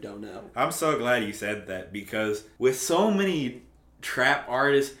know, you don't know. I'm so glad you said that. Because with so many trap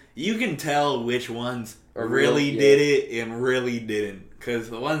artists, you can tell which ones really did it and really didn't.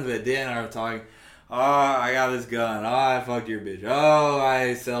 Because the ones that didn't are talking... Oh, I got this gun. Oh, I fucked your bitch. Oh,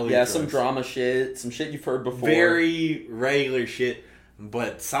 I sell these drugs. Some drama shit. Some shit you've heard before. Very regular shit.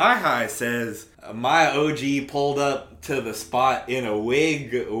 But Sci-Hi says, my OG pulled up to the spot in a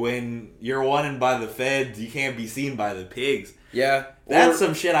wig. When you're wanted by the feds, you can't be seen by the pigs. Yeah. That's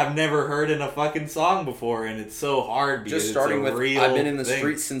some shit I've never heard in a fucking song before, and it's so hard because just starting it's a with, real I've been in the thing.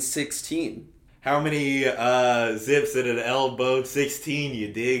 streets since 16. How many zips at an elbow? 16,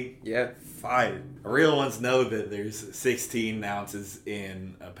 you dig? Yeah. Fire. Real ones know that there's 16 ounces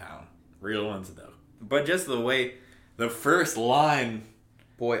in a pound. Real ones though. But just the way the first line...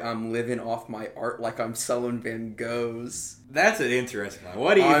 Boy, I'm living off my art like I'm selling Van Goghs. That's an interesting line.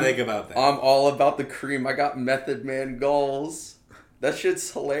 What do you think about that? I'm all about the cream. I got Method Man goals. That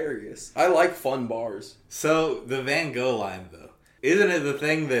shit's hilarious. I like fun bars. So, the Van Gogh line though. Isn't it the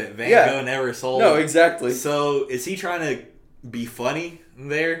thing that Van Gogh never sold? No, exactly. So, is he trying to be funny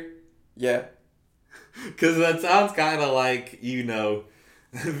there? Yeah. Because that sounds kind of like, you know,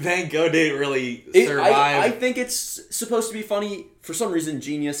 Van Gogh didn't really survive. I think it's supposed to be funny. For some reason,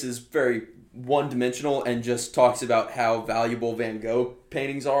 Genius is very one-dimensional and just talks about how valuable Van Gogh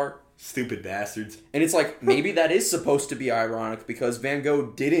paintings are. Stupid bastards. And it's like, maybe that is supposed to be ironic because Van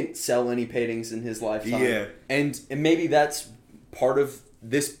Gogh didn't sell any paintings in his lifetime. Yeah. And maybe that's part of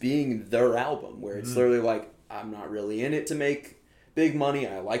this being their album, where it's literally like, I'm not really in it to make big money.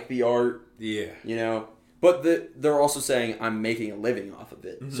 I like the art. Yeah. You know? But they're also saying, I'm making a living off of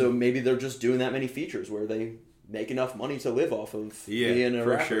it. Mm-hmm. So maybe they're just doing that many features where they make enough money to live off of being a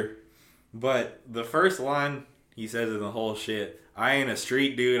rapper. Sure. But the first line he says in the whole shit, I ain't a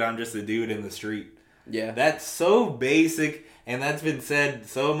street dude, I'm just a dude in the street. Yeah. That's so basic, and that's been said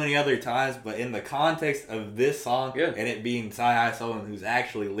so many other times, but in the context of this song, and it being Sci-Hi someone who's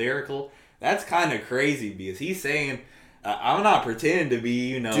actually lyrical, that's kind of crazy, because he's saying... I'm not pretending to be,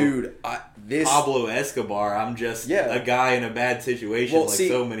 you know, dude, Pablo Escobar. I'm just a guy in a bad situation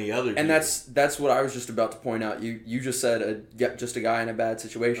so many other people. And that's what I was just about to point out. You just said just a guy in a bad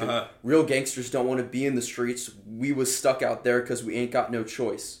situation. Real gangsters don't want to be in the streets. We was stuck out there because we ain't got no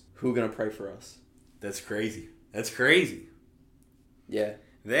choice. Who gonna pray for us? That's crazy. That's crazy. Yeah.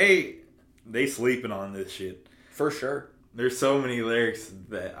 They sleeping on this shit. For sure. There's so many lyrics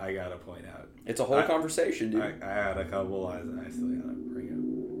that I gotta point out. It's a whole conversation, dude. I had a couple lines that I still gotta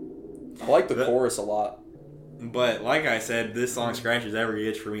bring up. I like the chorus a lot. But like I said, this song scratches every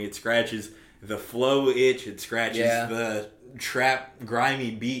itch for me. It scratches the flow itch. It scratches the trap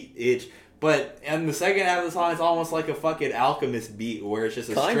grimy beat itch. But in the second half of the song, it's almost like a fucking Alchemist beat where it's just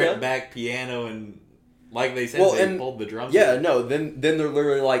a stripped back piano and like they said, they pulled the drums. Yeah, no. Then they're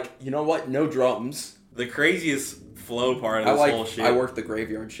literally like, you know what? No drums. The craziest flow part of this whole shit. I work the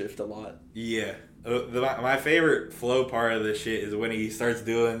graveyard shift a lot. Yeah. My favorite flow part of this shit is when he starts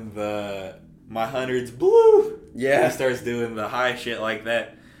doing the my hundreds blue. Yeah. He starts doing the high shit like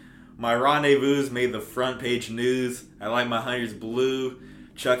that. My rendezvous made the front page news. I like my hundreds blue.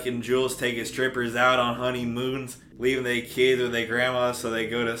 Chuck and Jules taking strippers out on honeymoons, leaving their kids with their grandma so they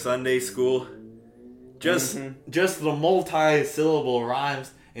go to Sunday school. Just the multi-syllable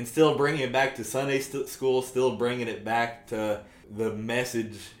rhymes and still bringing it back to Sunday school, still bringing it back to the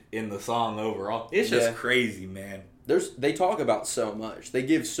message in the song overall. It's just crazy, man. They talk about so much. They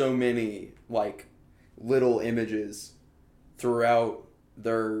give so many like little images throughout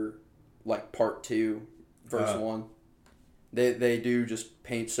their like part 2, verse 1. They do just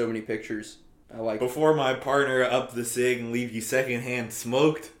paint so many pictures. I like. Before my partner up the cig and leave you secondhand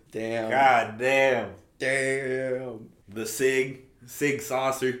smoked. Damn. God damn. Damn. The cig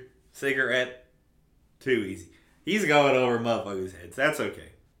saucer, cigarette, too easy. He's going over motherfuckers' heads. That's okay.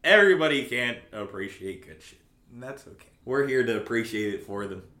 Everybody can't appreciate good shit. And that's okay. We're here to appreciate it for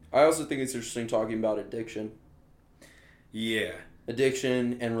them. I also think it's interesting talking about addiction. Yeah.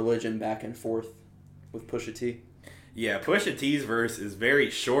 Addiction and religion back and forth with Pusha T. Yeah, Pusha T's verse is very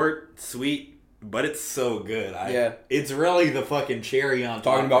short, sweet, but it's so good. It's really the fucking cherry on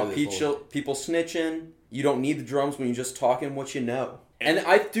top. Talking about people snitching. You don't need the drums when you're just talking what you know. And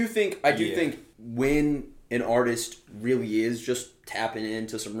I do think when an artist really is just tapping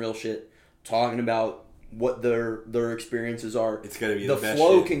into some real shit, talking about what their experiences are, it's gonna be the best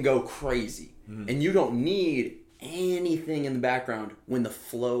flow shit. can go crazy. Mm-hmm. And you don't need anything in the background when the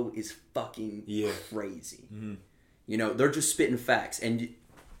flow is fucking crazy. Mm-hmm. You know, they're just spitting facts. And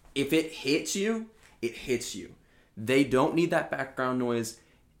if it hits you, it hits you. They don't need that background noise.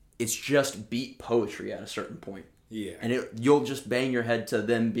 It's just beat poetry at a certain point. Yeah. And you'll just bang your head to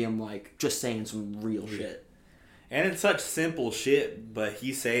them being like, just saying some real shit. And it's such simple shit, but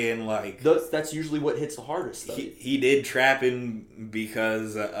he's saying like... That's usually what hits the hardest, though. He did trapping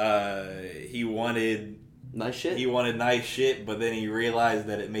because he wanted... Nice shit. He wanted nice shit, but then he realized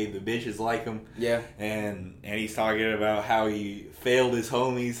that it made the bitches like him. Yeah. And he's talking about how he failed his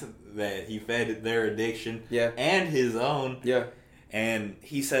homies, that he fed their addiction. Yeah. And his own. Yeah. And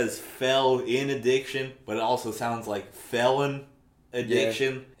he says fell in addiction, but it also sounds like felon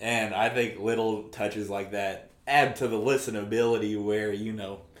addiction. Yeah. And I think little touches like that add to the listenability where,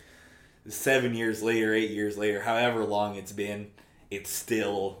 7 years later, 8 years later, however long it's been, it's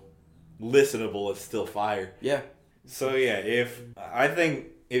still... listenable, it's still fire. Yeah. So yeah, I think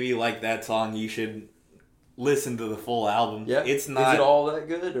if you like that song, you should listen to the full album. Yeah. It's not. Is it all that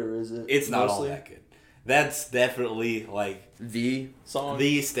good, or is it? It's not all that good. That's definitely like the song,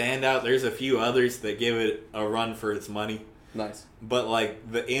 the standout. There's a few others that give it a run for its money. Nice. But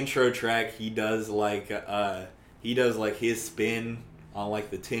like the intro track, he does like his spin on like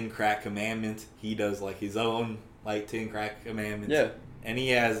the 10 Crack Commandments. He does like his own like 10 Crack Commandments. Yeah. And he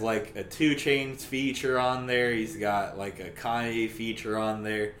has like a 2 Chainz feature on there. He's got like a Kanye feature on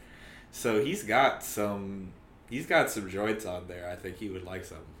there. So he's got some joints on there. I think he would like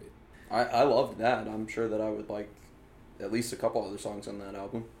some of it. I loved that. I'm sure that I would like at least a couple other songs on that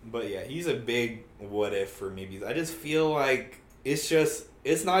album. But yeah, he's a big what if for me because I just feel like it's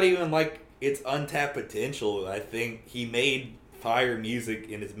not even like it's untapped potential. I think he made fire music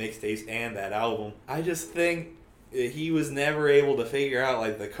in his mixtapes and that album. I just think he was never able to figure out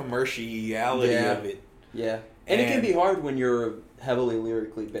like the commerciality of it. Yeah. And it can be hard when you're a heavily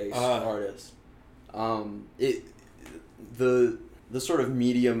lyrically based artist. The sort of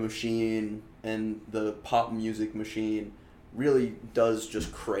media machine and the pop music machine really does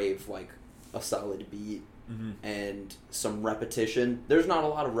just crave like a solid beat and some repetition. There's not a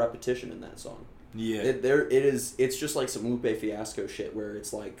lot of repetition in that song. Yeah. It's just like some Lupe Fiasco shit where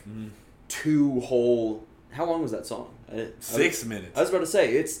it's like 2 whole... How long was that song? 6 minutes. I was about to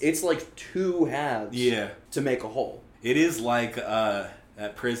say, it's like 2 halves to make a whole. It is like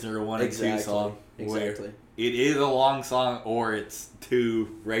that Prisoner 1 and 2 song. Exactly. Where it is a long song or it's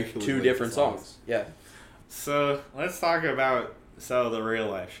 2 regular 2 different songs. Yeah. So, let's talk about some of the real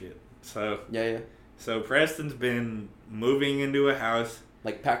life shit. So, So, Preston's been moving into a house.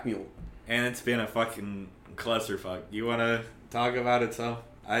 Like Pack Mule. And it's been a fucking clusterfuck. You want to talk about it some?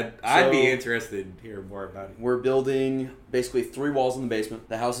 I'd be interested to hear more about it. We're building basically 3 walls in the basement.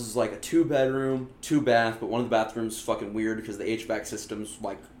 The house is like a 2-bedroom, 2-bath, but one of the bathrooms is fucking weird because the HVAC system's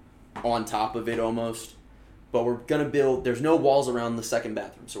like on top of it almost. But we're going to build... There's no walls around the second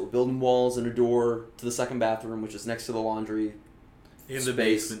bathroom. So we're building walls and a door to the second bathroom, which is next to the laundry In the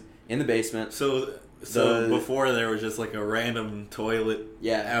basement. In the basement. So before there was just like a random toilet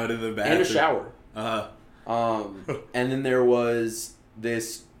out in the bathroom. And a shower. Uh-huh. And then there was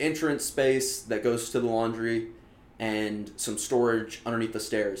this entrance space that goes to the laundry and some storage underneath the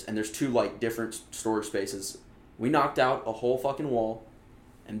stairs. And there's 2 like different storage spaces. We knocked out a whole fucking wall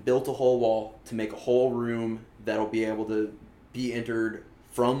and built a whole wall to make a whole room that'll be able to be entered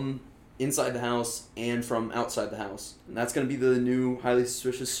from inside the house and from outside the house. And that's going to be the new Highly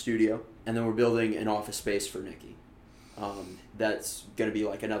Suspicious studio. And then we're building an office space for Nikki. That's going to be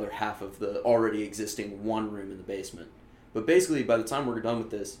like another half of the already existing 1 room in the basement. But basically, by the time we're done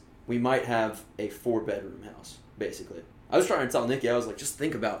with this, we might have a 4-bedroom house, basically. I was trying to tell Nikki, I was like, just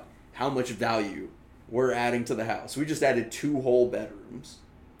think about how much value we're adding to the house. We just added 2 whole bedrooms.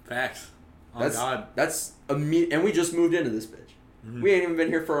 Facts. Oh, God. That's and we just moved into this bitch. Mm-hmm. We ain't even been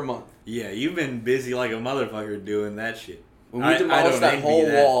here for a month. Yeah, you've been busy like a motherfucker doing that shit. When we demolished that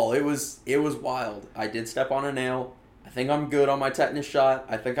whole wall, it was wild. I did step on a nail. I think I'm good on my tetanus shot.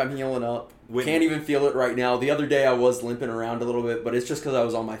 I think I'm healing up. Can't even feel it right now. The other day I was limping around a little bit, but it's just because I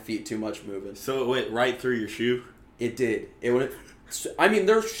was on my feet too much moving. So it went right through your shoe? It did. It went. I mean,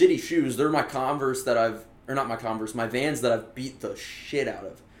 they're shitty shoes. They're my Converse not my Converse, my Vans that I've beat the shit out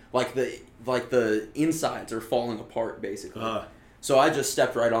of. Like the insides are falling apart, basically. So I just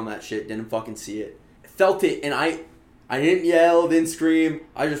stepped right on that shit, didn't fucking see it. Felt it, and I didn't yell, didn't scream.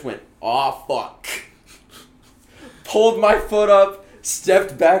 I just went, aw, fuck. Pulled my foot up,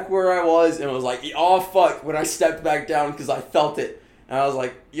 stepped back where I was, and was like, aw, fuck, when I stepped back down because I felt it. And I was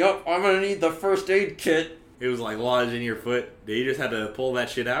like, yup, I'm going to need the first aid kit. It was like lodged in your foot. Did you just have to pull that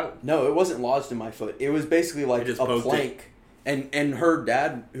shit out? No, it wasn't lodged in my foot. It was basically like a plank. And her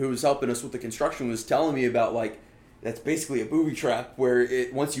dad, who was helping us with the construction, was telling me about, like, that's basically a booby trap where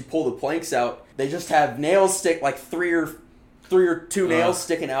once you pull the planks out, they just have nails stick, like three or two nails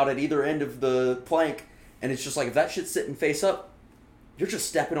sticking out at either end of the plank. And it's just like, if that shit's sitting face up, you're just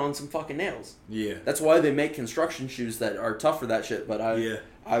stepping on some fucking nails. Yeah. That's why they make construction shoes that are tough for that shit. But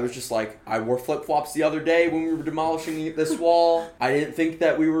I was just like, I wore flip-flops the other day when we were demolishing this wall. I didn't think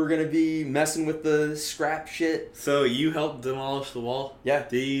that we were going to be messing with the scrap shit. So you helped demolish the wall? Yeah.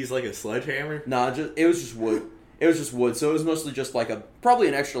 Did you use like a sledgehammer? Nah, it was just wood. It was just wood. So it was mostly just like probably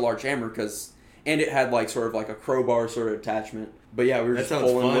an extra large hammer and it had like sort of like a crowbar sort of attachment. But yeah, we were just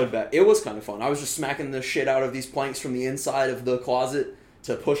pulling wood back. It was kind of fun. I was just smacking the shit out of these planks from the inside of the closet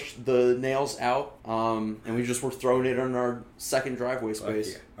to push the nails out. And we just were throwing it on our second driveway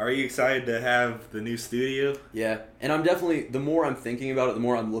space. Yeah. Are you excited to have the new studio? Yeah. And I'm definitely, the more I'm thinking about it, the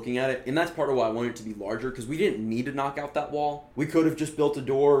more I'm looking at it. And that's part of why I wanted it to be larger, because we didn't need to knock out that wall. We could have just built a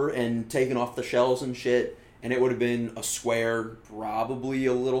door and taken off the shelves and shit. And it would have been a square, probably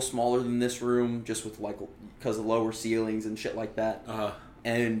a little smaller than this room, just with like, because of lower ceilings and shit like that. Uh-huh.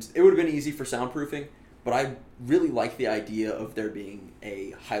 And it would have been easy for soundproofing. But I really like the idea of there being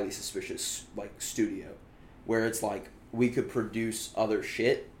a highly suspicious like studio, where it's like we could produce other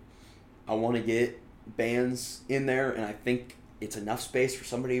shit. I want to get bands in there, and I think it's enough space for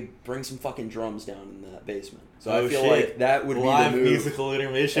somebody to bring some fucking drums down in that basement. So I feel like that would be the move. Musical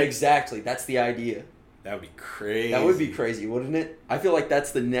intermission. Exactly, that's the idea. That would be crazy. That would be crazy, wouldn't it? I feel like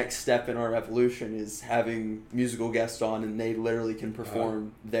that's the next step in our evolution, is having musical guests on and they literally can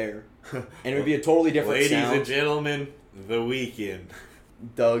perform there. And it would be a totally different sound. Ladies and gentlemen, The Weeknd.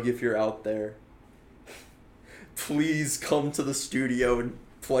 Doug, if you're out there, please come to the studio and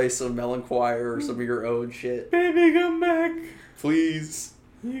play some Melon Choir or some of your own shit. Baby, come back. Please.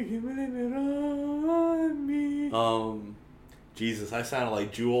 You can blame it on me. Jesus, I sounded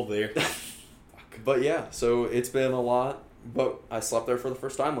like Jewel there. But yeah, so it's been a lot, but I slept there for the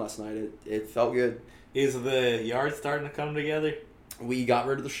first time last night. It felt good. Is the yard starting to come together? We got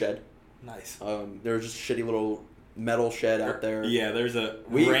rid of the shed. Nice. There was just a shitty little metal shed out there. Yeah, there's a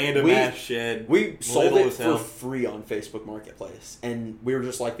random ass shed. We sold it for free on Facebook Marketplace, and we were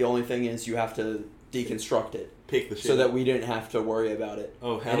just like, the only thing is you have to deconstruct it. Pick the shit so that we didn't have to worry about it.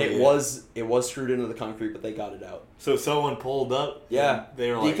 Oh, hell and it was screwed into the concrete, but they got it out. So someone pulled up? Yeah.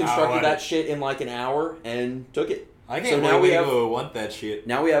 They were like, deconstructed that shit in like an hour and took it. I can't believe we want that shit.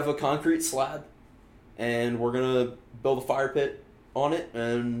 Now we have a concrete slab, and we're going to build a fire pit on it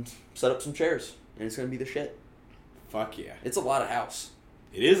and set up some chairs, and it's going to be the shit. Fuck yeah. It's a lot of house.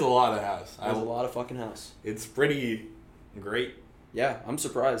 It is a lot of house. It's a lot of fucking house. It's pretty great. Yeah, I'm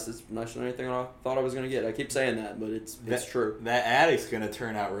surprised. It's nicer than anything I thought I was going to get. I keep saying that, but it's true. That attic's going to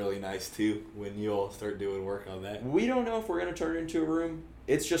turn out really nice, too, when you'll start doing work on that. We don't know if we're going to turn it into a room.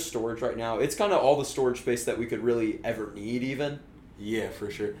 It's just storage right now. It's kind of all the storage space that we could really ever need, even. Yeah,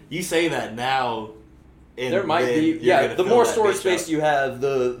 for sure. You say that now. There might be. Yeah, the more storage space you have,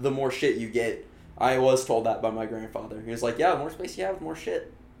 the more shit you get. I was told that by my grandfather. He was like, yeah, the more space you have, the more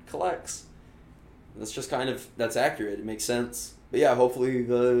shit collects. That's just that's accurate. It makes sense. But yeah, hopefully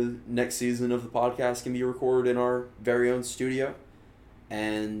the next season of the podcast can be recorded in our very own studio.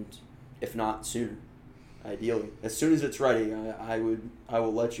 And if not, sooner. Ideally. As soon as it's ready, I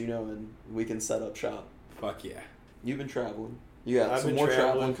will let you know and we can set up shop. Fuck yeah. You've been traveling. You got some more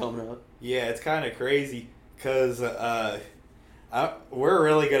traveling coming up. Yeah, it's kind of crazy because we're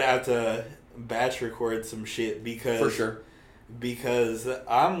really going to have to batch record some shit because... For sure. Because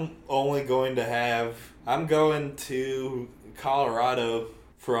I'm going to Colorado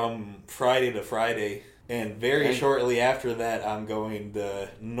from Friday to Friday, and very shortly after that, I'm going to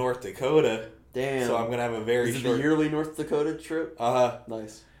North Dakota. Damn. So I'm going to have a very short... Is it the yearly North Dakota trip?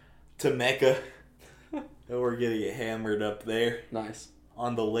 Nice. To Mecca. And we're going to get hammered up there. Nice.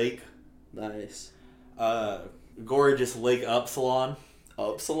 On the lake. Nice. Gorgeous Lake Upsilon.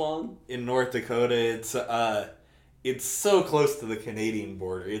 Upsilon? In North Dakota. It's so close to the Canadian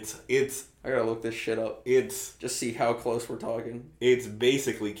border. It's. I gotta look this shit up. It's just see how close we're talking. It's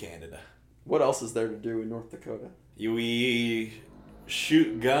basically Canada. What else is there to do in North Dakota? We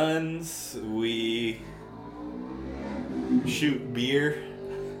shoot guns. We shoot beer.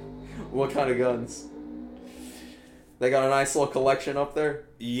 What kind of guns? They got a nice little collection up there?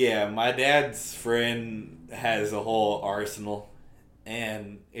 Yeah, my dad's friend has a whole arsenal,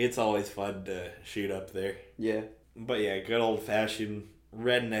 and it's always fun to shoot up there. Yeah. But yeah, good old-fashioned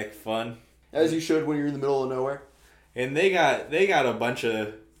redneck fun. As you should when you're in the middle of nowhere. And they got a bunch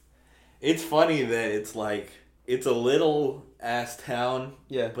of... It's funny that it's like... It's a little-ass town.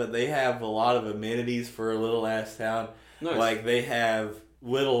 Yeah. But they have a lot of amenities for a little-ass town. Nice. Like, they have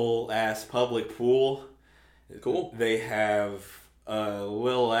little-ass public pool. Cool. They have a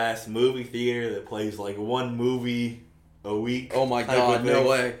little-ass movie theater that plays, like, one movie a week. Oh, my God. No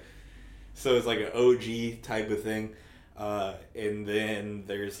way. So it's like an OG type of thing. And then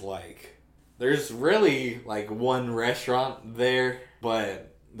there's really like one restaurant there,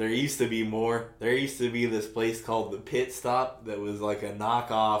 but there used to be more. There used to be this place called the Pit Stop that was like a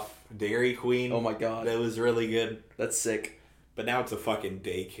knockoff Dairy Queen. Oh my God. That was really good. That's sick. But now it's a fucking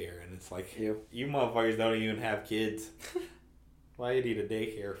daycare, and it's like, you motherfuckers don't even have kids. Why do you need a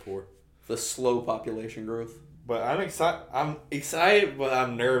daycare for? The slow population growth. But I'm excited, but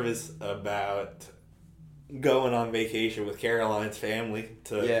I'm nervous about going on vacation with Caroline's family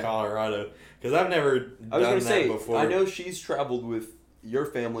to Colorado. Because I've never done that before. I know she's traveled with your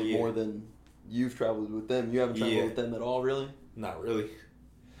family more than you've traveled with them. You haven't traveled with them at all, really? Not really.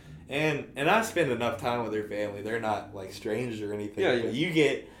 And I spend enough time with their family. They're not like strangers or anything. Yeah, yeah. But you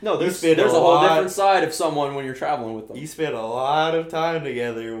get... No, there's a whole different side of someone when you're traveling with them. You spend a lot of time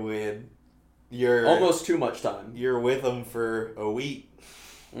together when... You're almost too much time. You're with them for a week.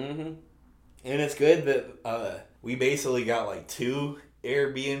 Mm-hmm. And it's good that we basically got like 2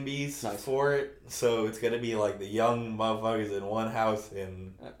 Airbnbs for it. So it's going to be like the young motherfuckers in one house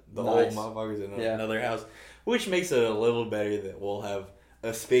and the old motherfuckers in another house. Which makes it a little better that we'll have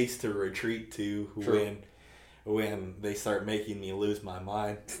a space to retreat to when they start making me lose my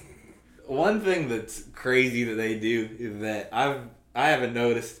mind. One thing that's crazy that they do is that I haven't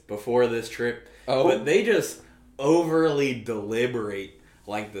noticed before this trip, but they just overly deliberate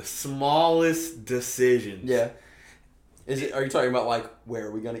like the smallest decisions. Yeah. Are you talking about like where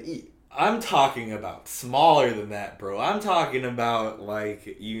are we gonna eat? I'm talking about smaller than that, bro. I'm talking about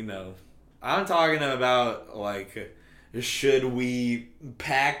like should we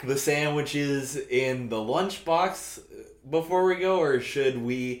pack the sandwiches in the lunchbox before we go, or should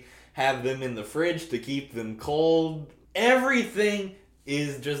we have them in the fridge to keep them cold? Everything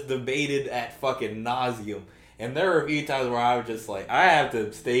is just debated at fucking nauseum. And there were a few times where I was just like, I have to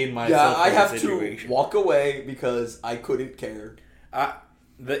abstain myself I have to walk away because I couldn't care.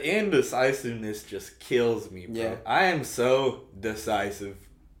 The indecisiveness just kills me, bro. Yeah. I am so decisive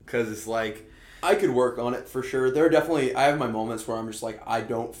because it's like... I could work on it for sure. I have my moments where I'm just like, I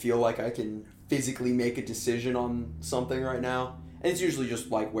don't feel like I can physically make a decision on something right now. And it's usually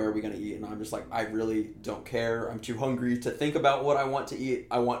just like, where are we going to eat? And I'm just like, I really don't care. I'm too hungry to think about what I want to eat.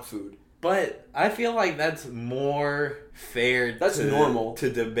 I want food. But I feel like that's more fair. That's normal to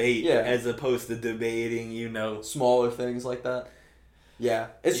debate as opposed to debating, smaller things like that. Yeah.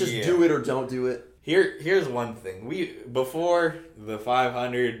 It's just do it or don't do it. Here's one thing. Before the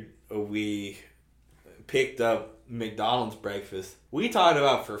 500, we picked up McDonald's breakfast. We talked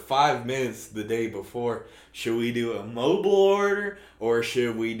about for 5 minutes the day before, should we do a mobile order or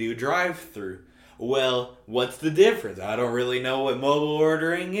should we do drive-through? Well, what's the difference? I don't really know what mobile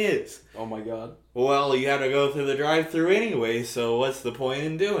ordering is. Oh my god. Well, you have to go through the drive-through anyway, so what's the point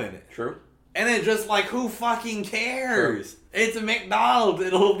in doing it? True. And it's just like, who fucking cares? True. It's a McDonald's.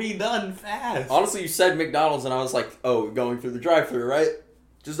 It'll be done fast. Honestly, you said McDonald's and I was like, oh, going through the drive-through, right?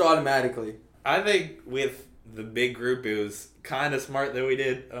 Just automatically. I think with the big group, it was kind of smart that we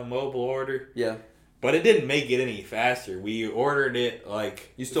did a mobile order. Yeah. But it didn't make it any faster. We ordered it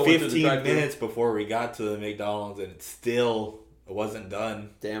like you still 15 minutes before we got to the McDonald's and it still wasn't done.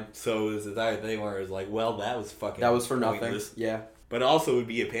 Damn. So it was the type of thing where it was like, well, that was fucking that was for pointless. Nothing. Yeah. But also would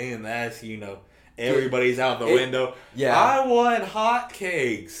be a pain in the ass, everybody's out the window. Yeah. I want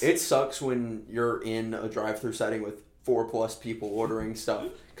hotcakes. It sucks when you're in a drive-thru setting with 4+ people ordering stuff.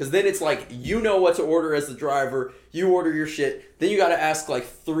 Because then it's like, you know what to order as the driver. You order your shit. Then you got to ask like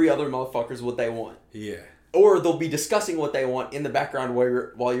 3 other motherfuckers what they want. Yeah. Or they'll be discussing what they want in the background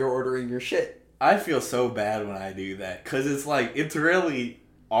while you're ordering your shit. I feel so bad when I do that. Because it's like, it's really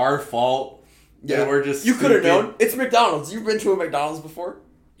our fault. Yeah. We're just you could have known. It's McDonald's. You've been to a McDonald's before?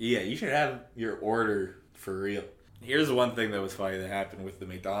 Yeah, you should have your order for real. Here's one thing that was funny that happened with the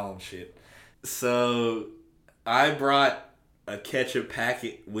McDonald's shit. So, I brought a ketchup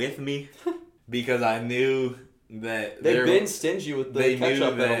packet with me because I knew that they've been stingy with the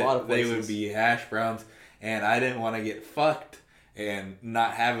ketchup at a lot of places. They would be hash browns, and I didn't want to get fucked and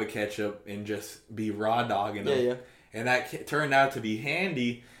not have a ketchup and just be raw dogging them. Yeah. And that turned out to be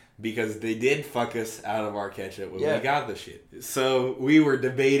handy because they did fuck us out of our ketchup when we got the shit. So we were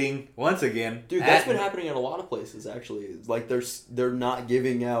debating once again. Dude, that's been happening in a lot of places actually. It's like they're not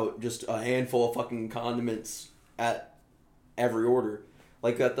giving out just a handful of fucking condiments at every order.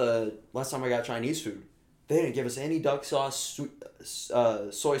 Like at the last time I got Chinese food, they didn't give us any duck sauce,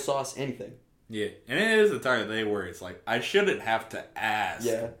 soy sauce, anything. Yeah, and it is the type of thing where it's like I shouldn't have to ask.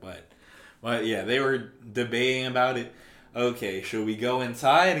 Yeah, but yeah, they were debating about it. Okay, should we go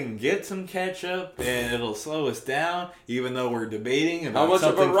inside and get some ketchup and it'll slow us down, even though we're debating about how much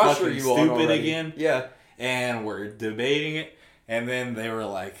something of a rush fucking are you stupid on again? Yeah, and we're debating it. And then they were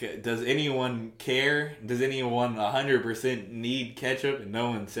like, does anyone care? Does anyone 100% need ketchup? And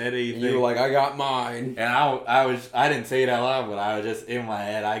no one said anything. And you were like, I got mine. And I didn't say it out loud, but I was just in my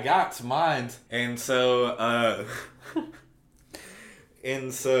head, I got mine. And so,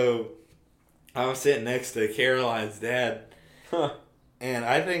 I was sitting next to Caroline's dad. And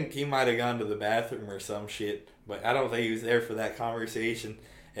I think he might have gone to the bathroom or some shit. But I don't think he was there for that conversation.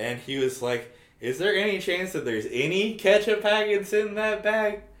 And he was like, is there any chance that there's any ketchup packets in that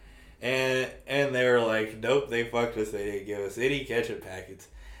bag? And they were like, nope, they fucked us. They didn't give us any ketchup packets.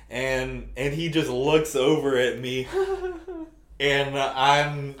 And he just looks over at me,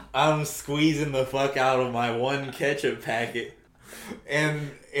 and I'm squeezing the fuck out of my one ketchup packet, and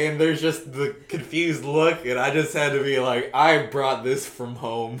there's just the confused look, and I just had to be like, I brought this from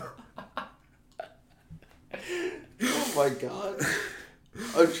home. Oh my god.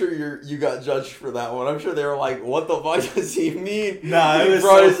 I'm sure you got judged for that one. I'm sure they were like, what the fuck does he mean? Nah, it was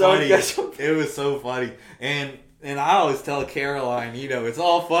so funny. It was so funny. And I always tell Caroline, it's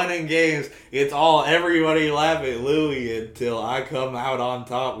all fun and games. It's all everybody laugh at Louie until I come out on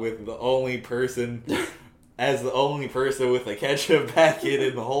top with the only person with a ketchup packet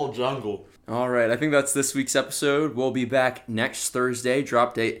in the whole jungle. All right, I think that's this week's episode. We'll be back next Thursday.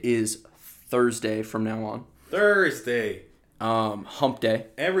 Drop date is Thursday from now on. Thursday. Hump day.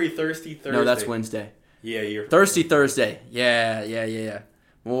 Every Thursday. No, that's Wednesday. Yeah, you're Thursday. Yeah.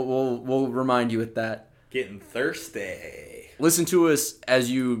 We'll remind you with that. Getting thirsty. Listen to us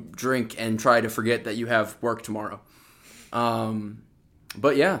as you drink and try to forget that you have work tomorrow.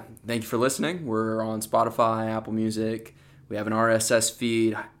 But yeah, thank you for listening. We're on Spotify, Apple Music. We have an RSS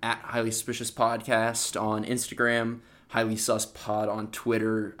feed at Highly Suspicious Podcast on Instagram, Highly Sus Pod on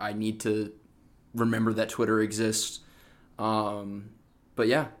Twitter. I need to remember that Twitter exists. But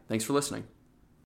yeah, thanks for listening.